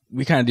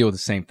we kind of deal with the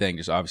same thing,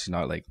 just obviously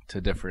not like to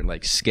different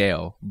like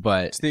scale,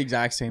 but it's the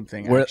exact same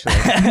thing.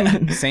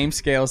 Actually, same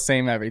scale,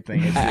 same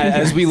everything.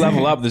 As we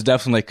level up, there's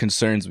definitely like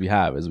concerns we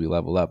have as we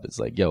level up. It's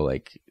like, yo,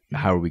 like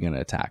how are we gonna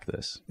attack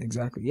this?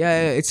 Exactly.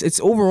 Yeah, it's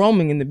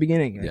overwhelming in the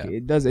beginning. Like, Yeah.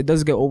 it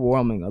does get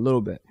overwhelming a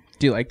little bit.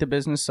 Do you like the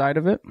business side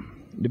of it?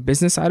 The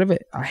business side of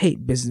it, I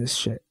hate business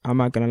shit. I'm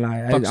not gonna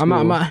lie. Fuck I'm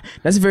school. not.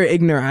 That's a very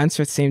ignorant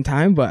answer at the same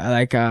time, but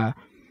like, I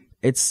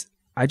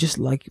just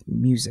like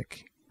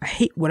music. I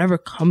hate whatever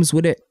comes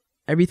with it.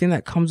 Everything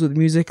that comes with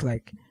music,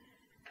 like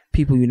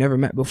people you never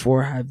met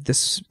before have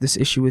this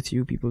issue with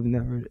you. People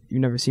you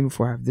never seen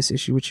before have this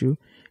issue with you.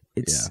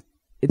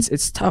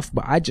 It's tough,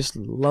 but I just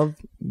love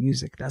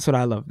music. That's what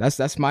I love.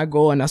 That's my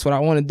goal, and that's what I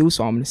want to do.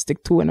 So I'm gonna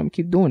stick to it, and I'm gonna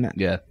keep doing that.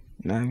 Yeah.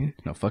 You know what I mean?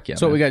 No, fuck yeah.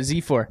 So man. what we got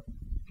Z for?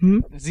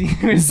 Z.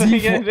 That's what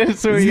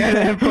we got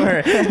him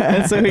for.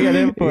 That's what we got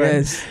him for.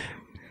 Yes.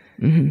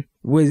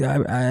 Mm-hmm.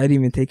 I hadn't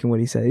even taken what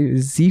he said. It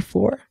was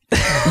Z4.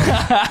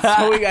 That's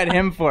what we got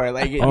him for.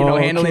 Like,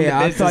 handling the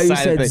I business thought you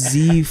side of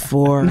said it.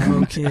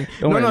 Z4. Okay.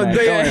 Don't worry about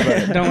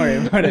it. Don't worry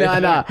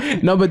about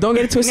it. No, but don't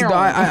get it twisted. Though.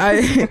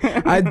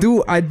 I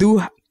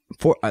do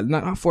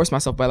not force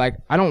myself, but like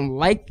I don't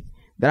like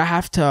that I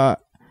have to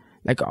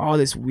like all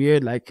this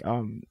weird like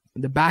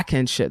the back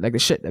end shit, like the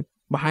shit that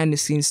behind the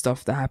scenes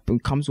stuff that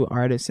comes with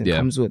artists and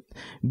comes with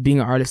being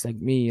an artist like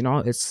me. You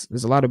know, there's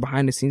a lot of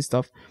behind the scenes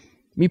stuff.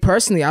 Me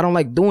personally, I don't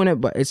like doing it,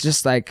 but it's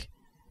just like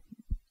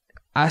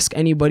ask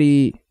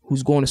anybody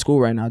who's going to school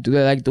right now, do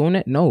they like doing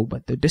it? No,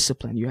 but they're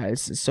disciplined.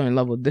 It's a certain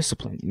level of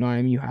discipline. You know what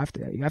I mean? You have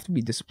to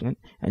be disciplined,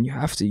 and you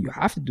have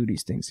to do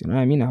these things. You know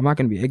what I mean? I'm not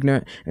gonna be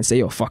ignorant and say,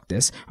 yo, fuck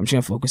this. I'm just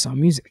gonna focus on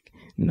music.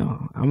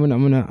 No, I'm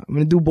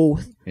gonna do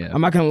both. Yeah.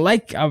 I'm not gonna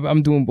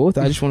I'm doing both.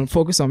 I just want to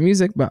focus on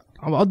music, but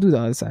I'll do the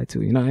other side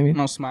too. You know what I mean?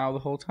 I'll smile the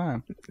whole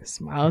time.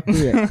 Smile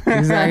through it.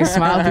 Exactly.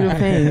 Smile through the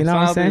pain. You know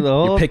what I'm saying?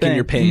 You're picking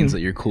your pains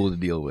that you're cool to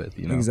deal with.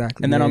 You know?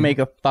 Exactly. And then I'll make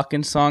a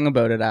fucking song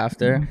about it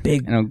after.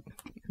 Big.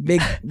 Big.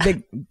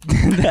 Then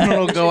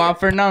it'll go off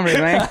for numbers,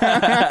 man.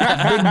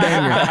 Big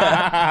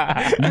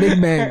banger.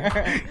 Big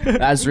banger.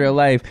 That's real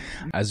life.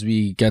 As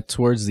we get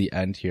towards the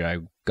end here, I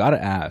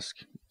gotta ask,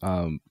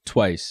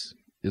 Twice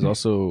is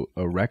also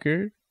a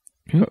record.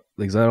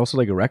 Like, is that also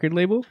like a record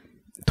label?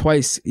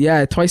 Twice,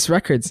 yeah, Twice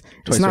Records.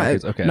 Twice it's not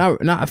Records, okay.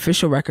 not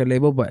official record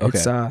label, but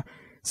it's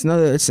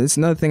another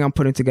thing I'm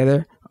putting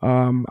together.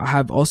 I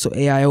have also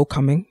AIO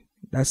coming.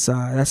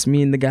 That's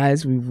me and the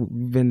guys.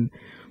 We've been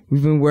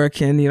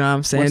working. You know what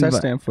I'm saying? What's that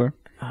stand for?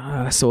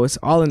 So it's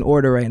all in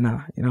order right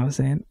now. You know what I'm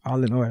saying?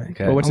 All in order.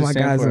 Okay. But what's All it my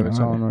stand guys for? are It's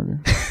in all in order.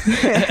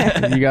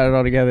 You got it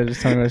all together.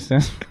 Just tell me what it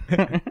stands for.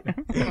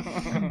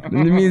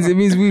 It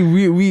means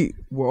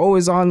we're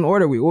always all in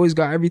order. We always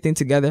got everything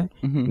together.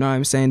 Mm-hmm. You know what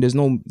I'm saying? There's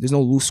no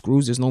loose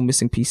screws. There's no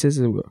missing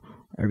pieces.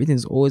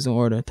 Everything's always in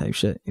order type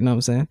shit. You know what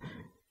I'm saying?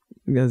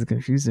 You guys are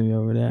confusing me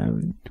over there.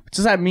 What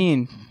does that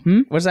mean?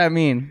 What does that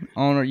mean?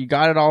 Owner, you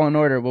got it all in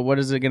order, but what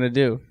is it gonna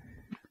do?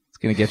 It's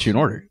gonna get you in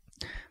order.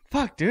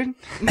 Fuck, dude.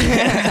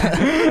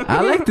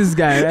 I like this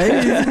guy.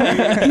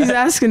 Right? He's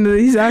asking the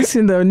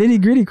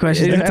nitty gritty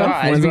questions. The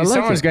tough ones. I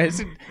like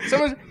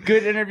Someone's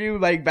good interview,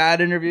 like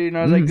bad interview. You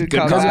know, like good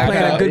cop, Because we're bad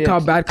playing cop. a good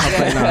cop, bad cop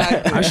right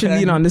now. I should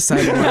lean on this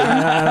side.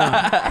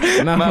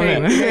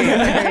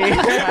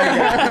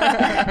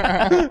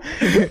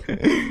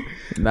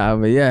 Nah,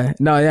 but yeah,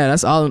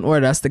 that's all in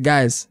order. That's the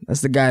guys.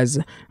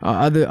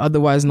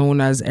 Otherwise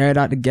known as Aired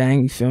Out the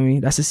Gang. You feel me?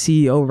 That's the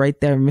CEO right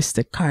there,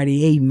 Mr.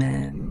 Cartier,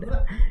 man.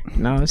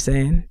 You know what I'm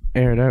saying?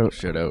 Air it out.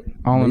 Shut out.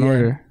 All in Yeah.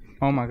 order.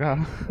 Oh my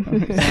god.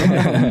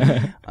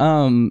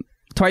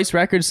 Twice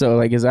Records though,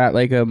 like, is that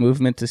like a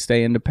movement to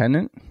stay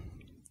independent?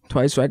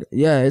 Twice, right?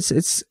 Yeah,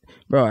 it's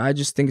bro. I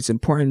just think it's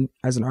important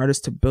as an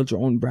artist to build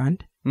your own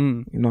brand.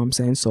 You know what I'm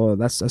saying? So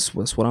that's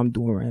what I'm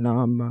doing right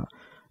now.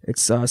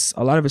 It's a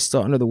lot of it's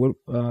still under the wood,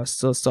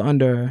 still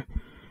under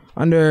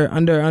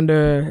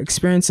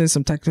experiencing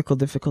some technical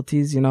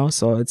difficulties, you know.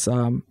 So it's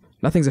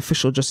nothing's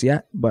official just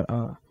yet, but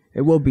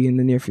it will be in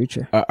the near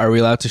future. Are we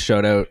allowed to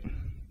shout out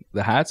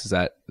the hats? Is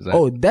that?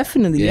 Oh,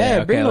 definitely. Yeah,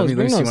 okay, bring those. Let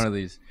me see one of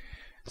these.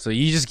 So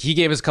he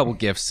gave us a couple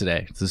gifts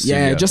today. To the studio.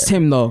 Yeah, just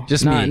him though.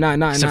 Just me.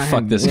 Not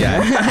fuck him. this guy.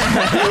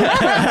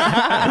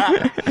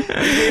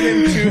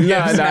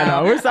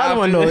 No. Where's the other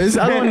one though? Is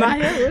the other one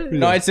not here?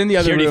 No, it's in the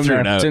other already room. threw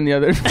it Now. out. It's in the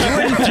other. Threw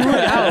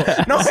it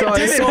out. No, I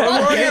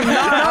didn't.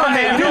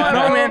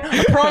 No, man.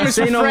 I promise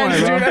Say we're no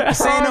friends, more, dude. bro. I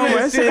Say no more.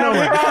 promise, Say dude. no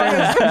more. I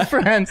promise we're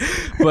friends.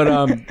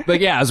 But like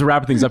yeah, as we're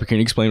wrapping things up, can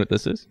you explain what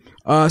this is?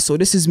 So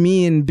this is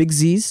me and Big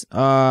Z's.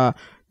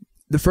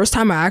 The first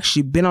time I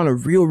actually been on a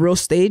real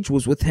stage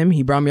was with him.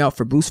 He brought me out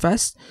for Blues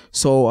Fest.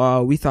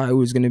 So we thought it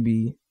was gonna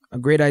be a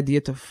great idea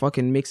to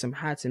fucking make some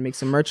hats and make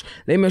some merch.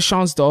 Les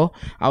Méchants though,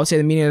 I would say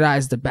the meaning of that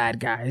is the bad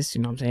guys.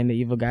 You know what I'm saying? The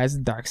evil guys,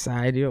 the dark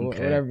side, you know,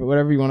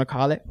 whatever you want to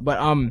call it. But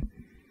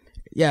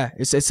yeah,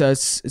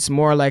 it's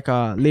more like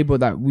a label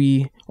that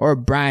or a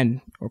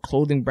brand or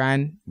clothing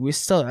brand. We're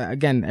still,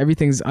 again,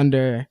 everything's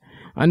under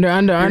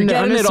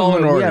getting it all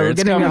in order. Yeah, we're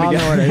It's getting it coming all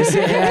in order. It's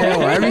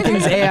AIO.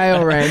 Everything's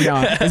AIO right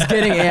now. It's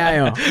getting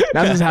AIO.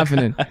 That's what's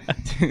happening.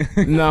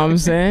 Know what I'm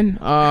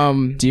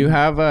saying? Do you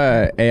have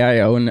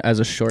AIO as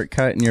a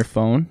shortcut in your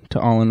phone to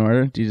all in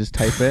order? Do you just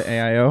type it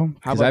AIO?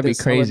 How about That'd this?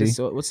 be crazy.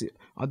 So what's it?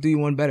 I'll do you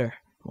one better.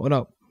 Hold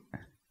up.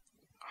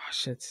 Oh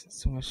shit!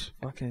 So much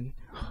fucking.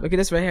 Look at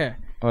this right here.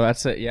 Oh,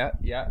 that's it. Yeah.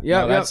 Yeah,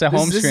 No, that's the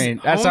home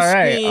screen. That's home all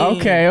right. screen.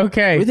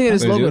 Okay. We think of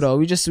this What is logo this?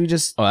 though. We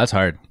just. Oh, that's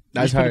hard.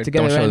 That's put it hard.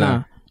 together Don't show right them.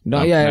 now. No,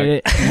 Oh,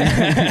 yeah,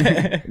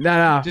 no.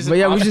 no. But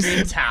yeah, we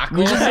just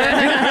tackle.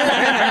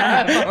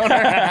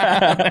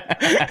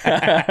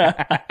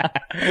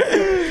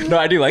 No,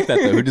 I do like that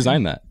though. Who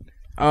designed that?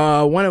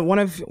 one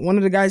of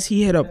the guys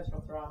he hit up.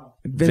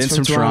 Vince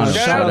from Toronto.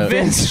 Shout out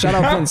Vince. Shout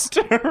out Vince.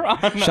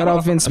 Shout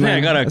out Vince, man.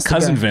 I got a That's the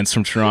cousin guy. Vince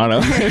from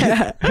Toronto.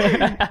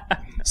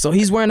 So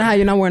he's wearing a hat.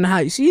 You're not wearing a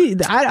hat. You see,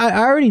 I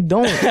already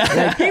don't.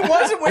 Like, He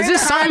wasn't wearing Is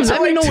this something?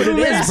 Let me know what it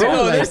is,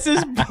 bro. Like, This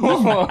is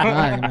bull.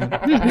 alright, man.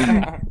 But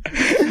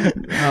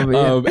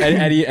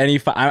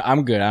yeah.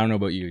 I'm good. I don't know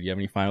about you. Do you have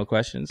any final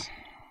questions?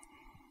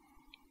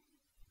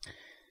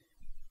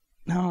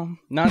 No,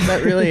 not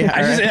that really.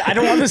 I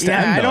don't want this to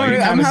end, though. It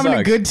I'm kinda having a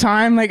sucks. good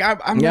time. Like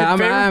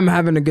I'm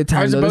having a good time.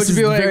 I was though. about This to is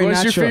be like, very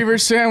 "What's natural. your favorite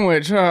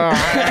sandwich?"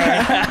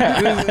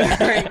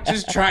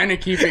 Just trying to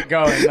keep it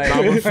going. Like,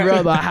 No, but for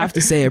real, though, I have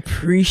to say,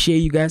 appreciate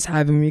you guys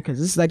having me because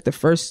this is like the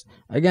first.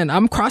 Again,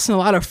 I'm crossing a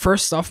lot of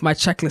firsts off my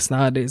checklist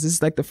nowadays. This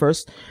is like the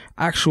first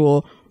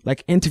actual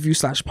like interview /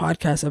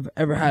 podcast I've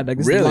ever had. Like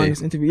this is Really? the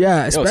longest interview.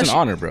 Yeah, Yo, it's especially an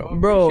honor, bro.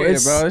 bro. Appreciate it,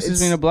 It's, bro. This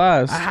has it's- been a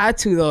blast. I had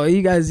to though.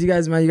 You guys,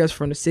 man, you guys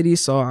from the city,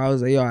 so I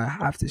was like, yo, I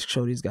have to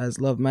show these guys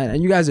love, man.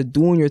 And you guys are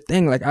doing your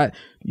thing. Like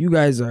you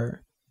guys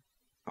are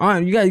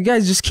on. You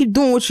guys just keep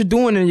doing what you're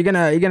doing, and you're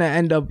gonna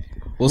end up.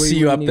 We'll where see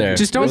you where up need there. to be.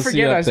 Just don't We'll see forget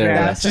you up us, there,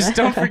 man. bro. Just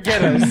don't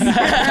forget us.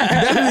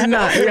 Definitely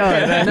not. Yo,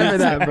 never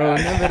that, bro.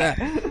 Never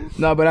that.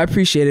 No, but I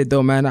appreciate it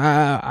though, man.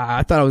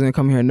 I thought I was gonna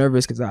come here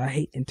nervous because I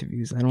hate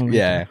interviews. I don't. Like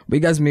Yeah. them. But you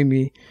guys made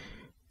me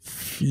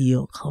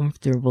feel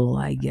comfortable.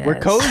 I guess We're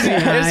cozy.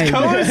 It's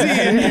cozy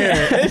in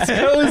here. It's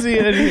cozy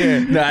in here.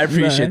 No, I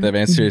appreciate Man. that,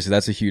 man. Seriously,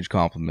 that's a huge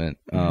compliment.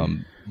 Do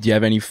you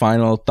have any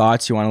final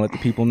thoughts you want to let the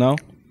people know?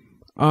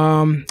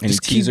 Any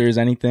just teasers,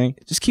 anything?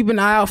 just keep an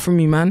eye out for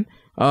me, man.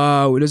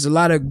 There's a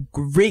lot of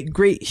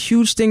great,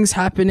 huge things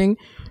happening.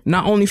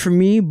 Not only for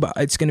me, but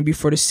it's gonna be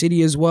for the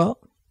city as well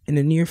in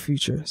the near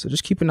future. So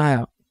just keep an eye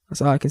out.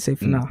 That's all I can say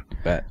for now.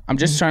 Bet. I'm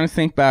just trying to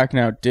think back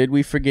now. Did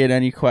we forget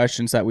any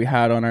questions that we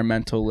had on our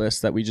mental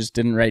list that we just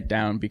didn't write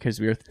down because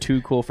we were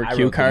too cool for I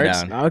cue wrote them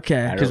cards? down.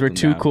 Okay. I 'Cause wrote we're them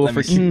too down. cool Let for-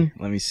 me see.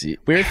 Let me see.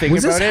 We were thinking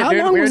Was this about it. how dude.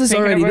 long We were was this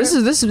thinking already? about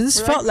This it. this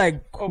We're felt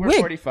like over quick.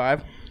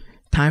 45.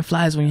 Time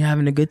flies when you're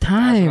having a good That's what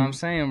I'm time.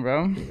 saying,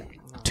 bro.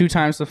 2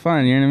 times the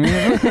fun. You know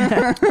what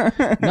I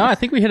mean? No, I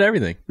think we hit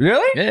everything.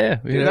 Really? Yeah,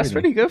 we hit Dude, that's everything.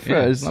 pretty good for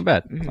Yeah, us. Not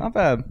bad. Not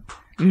bad.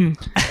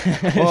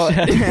 Well,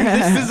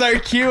 this is our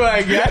cue,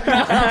 I guess.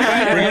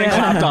 We're getting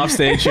clapped off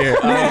stage here.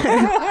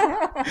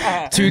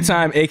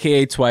 TwoTiime,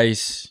 aka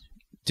Twice.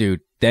 Dude,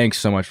 thanks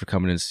so much for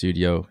coming in the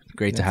studio.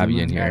 Great to have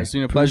you in here. It's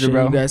been a pleasure,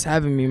 Appreciate bro. you guys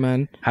having me,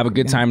 man. Have a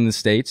good time in the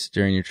States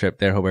during your trip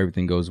there. Hope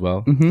everything goes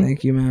well.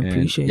 Thank you, man. And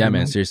Appreciate yeah, you,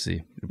 man,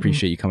 seriously.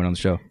 Appreciate you coming on the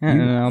show. Yeah,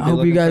 and I'll be I hope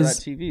looking you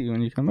guys- for that TV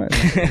when you come back.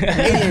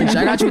 80-inch.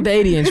 I got you with the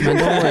 80-inch, man.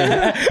 Don't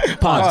worry.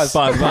 Pause.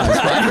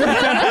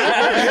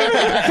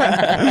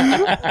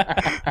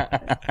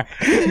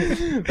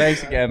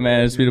 Thanks again,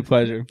 man. It's been a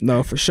pleasure.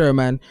 No, for sure,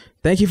 man.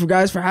 Thank you for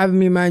guys for having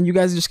me, man. You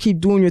guys just keep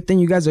doing your thing.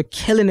 You guys are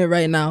killing it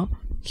right now.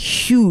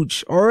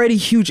 Huge. Already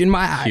huge in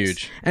my eyes.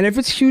 Huge. And if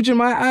it's huge in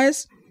my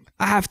eyes,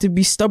 I have to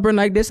be stubborn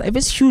like this. If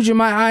it's huge in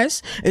my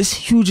eyes, it's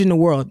huge in the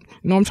world.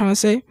 You know what I'm trying to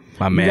say?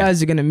 My man. You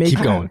guys are going to make Keep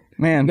it. going.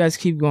 Man, You guys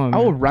keep going. I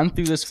will man. run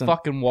through this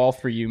fucking wall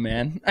for you,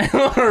 man. I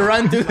will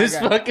run through this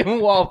fucking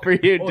wall for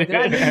you, dude.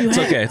 It's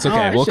okay. It's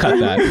okay. Oh, We'll shit. cut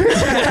that.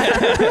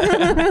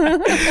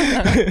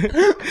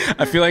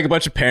 I feel like a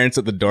bunch of parents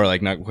at the door,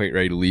 like not quite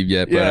ready to leave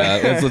yet.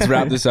 But let's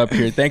wrap this up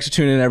here. Thanks for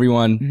tuning in,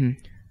 everyone.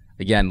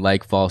 Again,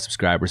 like, follow,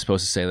 subscribe. We're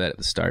supposed to say that at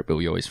the start, but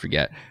we always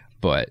forget.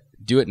 But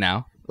do it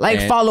now. Like,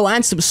 And- follow,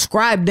 and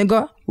subscribe,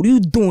 nigga. What are you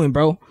doing,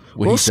 bro?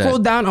 What Go he scroll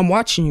said. down. I'm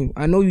watching you.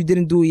 I know you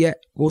didn't do it yet.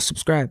 Go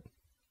subscribe.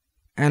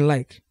 And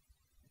like.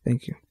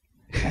 Thank you.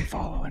 And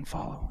follow, and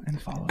follow, and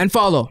follow, And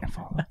follow. and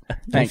follow.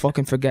 Don't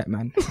fucking forget,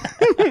 man.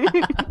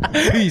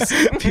 Peace.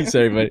 Peace,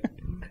 everybody.